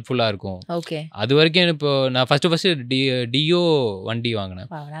 உனக்கு அது ஹெல்ப்ஃபுல்லாக இருக்கும். ஓகே. அது வரைக்கும் இப்போ நான் ஃபஸ்ட்டு டியோ வண்டி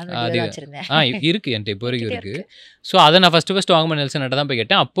வாங்கினேன். அது இருக்குது என்கிட்ட இப்போ வரைக்கும் இருக்குது. ஸோ அதை நான் ஃபஸ்ட்டு வாங்கும்போது நெல்சன்கிட்ட தான் போய்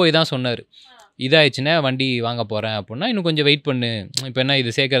கேட்டேன். அப்போ இதான் சொன்னார், இதாகிடுச்சுன்னா வண்டி வாங்க போகிறேன் அப்படின்னா இன்னும் கொஞ்சம் வெயிட் பண்ணு. இப்போ என்ன இது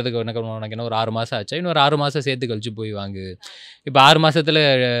சேர்க்கறதுக்கு உனக்கு என்ன ஒரு 6 மாதம் ஆச்சா, இன்னும் ஒரு 6 மாதம் சேர்த்து கழிச்சு போய் வாங்கு. இப்போ 6 மாதத்தில்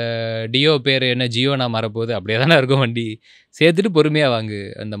டியோ பேர் என்ன ஜியோ நான் மாறப்போகுது, அப்படியே தானே இருக்கும். வண்டி சேர்த்துட்டு பொறுமையாக வாங்கு.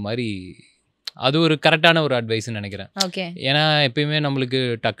 அந்த மாதிரி அது ஒரு கரெக்டான ஒரு அட்வைஸ்ன்னு நினைக்கிறேன். ஓகே. ஏன்னா எப்பயுமே நம்மளுக்கு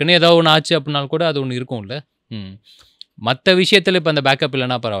டக்குன்னு ஏதோ ஒன்று ஆச்சு அப்படின்னாலும் கூட அது ஒன்று இருக்கும்ல. மற்ற விஷயத்தில் இப்போ அந்த பேக்கப்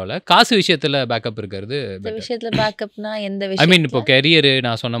இல்லைனா பரவாயில்ல, காசு விஷயத்தில் பேக்கப் இருக்கிறது விஷயத்தில் பேக்கப்னா எந்த விஷயம்? ஐ மீன் இப்போ கெரியரு,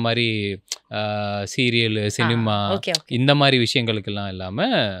 நான் சொன்ன மாதிரி சீரியல், சினிமா, இந்த மாதிரி விஷயங்களுக்கெல்லாம்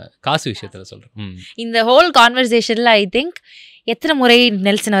இல்லாமல் காசு விஷயத்தில் சொல்கிறேன். இந்த ஹோல் கான்வர்சேஷனில் ஐ திங்க் எத்தனை முறை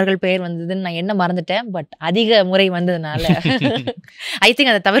நெல்சன் அவர்கள் பெயர் வந்ததுன்னு நான் என்ன மறந்துட்டேன். பட் அதிக முறை வந்ததுனால ஐ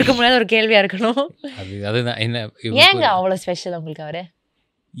திங்க் அதை தவிர்க்க முடியாத ஒரு கேள்வியாக இருக்கணும். அதுதான் என்ன, ஏங்க அவ்வளோ ஸ்பெஷல் உங்களுக்கு அவரு?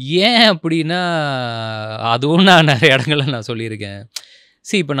 ஏன் அப்படின்னா, அதுவும் நான் நிறைய இடங்கள்ல நான் சொல்லியிருக்கேன்.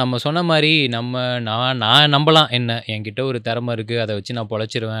 இப்போ நம்ம சொன்ன மாரி நான் நம்பலாம் என்ன, என்கிட்ட ஒரு திறமை இருக்குது, அதை வச்சு நான்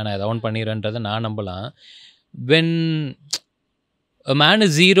பொழைச்சிருவேன், நான் ஏதோ ஒன்று பண்ணிடுவேன்றதை நான் நம்பலாம். When a man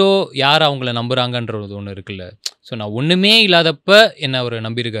is zero, யார் அவங்கள நம்புகிறாங்கன்றது ஒன்று இருக்குல்ல. ஸோ நான் ஒன்றுமே இல்லாதப்ப என்னை அவர்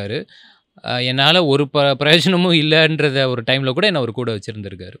நம்பியிருக்காரு. என்னால் ஒரு பிரயோஜனமும் இல்லைன்றத ஒரு டைமில் கூட என்னை அவர் கூட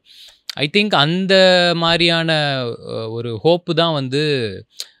வச்சுருந்துருக்காரு. ஐ திங்க் அந்த மாதிரியான ஒரு ஹோப்பு தான் வந்து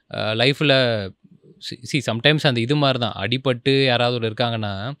லைஃப்பில் சம்டைம்ஸ் அந்த இது மாதிரி தான் அடிபட்டு யாராவது ஒரு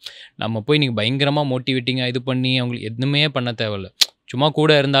இருக்காங்கன்னா, நம்ம போய் நீங்கள் பயங்கரமாக மோட்டிவேட்டிங்காக இது பண்ணி அவங்களுக்கு எதுவுமே பண்ண தேவையில்ல. சும்மா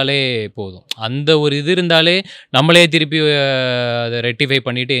கூட இருந்தாலே போதும். அந்த ஒரு இது இருந்தாலே நம்மளே திருப்பி அதை ரெக்டிஃபை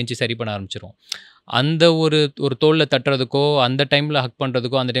பண்ணிவிட்டு எஞ்சி சரி பண்ண ஆரம்பிச்சிடும். அந்த ஒரு தோளில் தட்டுறதுக்கோ, அந்த டைமில் ஹக்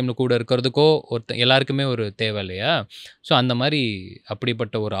பண்ணுறதுக்கோ, அந்த டைமில் கூட இருக்கிறதுக்கோ எல்லாருக்குமே ஒரு தேவை இல்லையா? ஸோ அந்த மாதிரி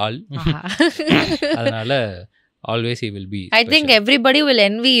அப்படிப்பட்ட ஒரு ஆள். அதனால் always he will be I think everybody will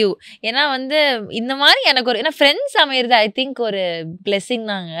envy you. ஏன்னா வந்து இந்த மாதிரி எனக்கு ஒரு ஏன்னா ஃப்ரெண்ட்ஸ் அமையிறது ஐ திங்க் ஒரு பிளெஸிங்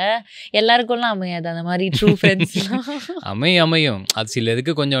தாங்க. எல்லாருக்கும்லாம் அமையாது அந்த மாதிரி ட்ரூ ஃப்ரெண்ட்ஸ். அமையும். அது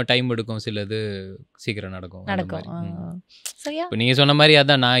சிலதுக்கு கொஞ்சம் டைம் எடுக்கும், சிலது சீக்கிரம் நடக்கும். சரியா? இப்போ நீங்கள் சொன்ன மாதிரி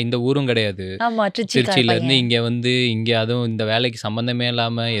அதான், நான் இந்த ஊரும் கிடையாது. திருச்சியிலேருந்து இங்கே அதுவும் இந்த வேலைக்கு சம்மந்தமே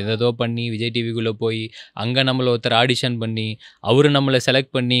இல்லாமல் ஏதோ பண்ணி விஜய் டிவிக்குள்ளே போய் அங்கே நம்மளை ஒருத்தர் ஆடிஷன் பண்ணி அவர் நம்மளை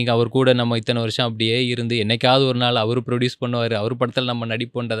செலக்ட் பண்ணி அவர் கூட நம்ம இத்தனை வருஷம் அப்படியே இருந்து என்னைக்காவது ஒரு நாள் அவர் ப்ரொடியூஸ் பண்ணுவார், அவர் படத்தில் நம்ம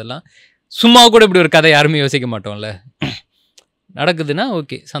நடிப்போன்றதெல்லாம் சும்மா கூட இப்படி ஒரு கதை யாருமே யோசிக்க மாட்டோம்ல. நடக்குதுன்னா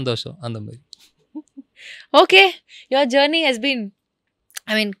ஓகே, சந்தோஷம். அந்த மாதிரி. Okay, your journey has been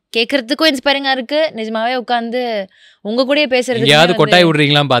ஐ மீன் கேட்கறதுக்கும் இன்ஸ்பைரிங்காக இருக்குது. நிஜமாவே உட்காந்து உங்கள் கூடயே பேசுறது. எங்கேயாவது கொட்டாய்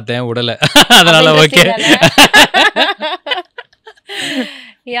விடுறீங்களான்னு பார்த்தேன், விடலை. அதனால் ஓகே.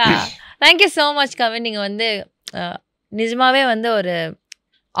 யா, தேங்க்யூ ஸோ மச் கவின். நீங்கள் வந்து நிஜமாவே வந்து ஒரு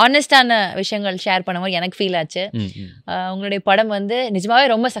ஆனஸ்டான விஷயங்கள் ஷேர் பண்ணும்போது எனக்கு ஃபீல் ஆச்சு. உங்களுடைய படம் வந்து நிஜமாவே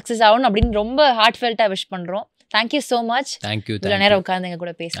ரொம்ப சக்ஸஸ் ஆகணும் அப்படின்னு ரொம்ப ஹார்ட்ஃபெல்ட்டாக விஷ் பண்ணுறோம். Thank you so much. தேங்க்யூ. இவ்வளோ நேரம் உட்காந்து எங்கள்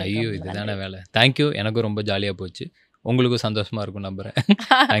கூட பேசுகிறேன். ஐயோ, இதுதானே வேலை. தேங்க்யூ. எனக்கும் ரொம்ப ஜாலியாக போச்சு. உங்களுக்கும் சந்தோஷமாக இருக்கும் நம்புகிறேன்.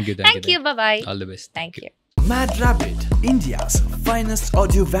 Thank you. By. All the best. Thank you. Mad Rabbit, India's finest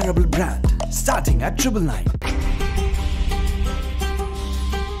audio wearable brand, starting at 999.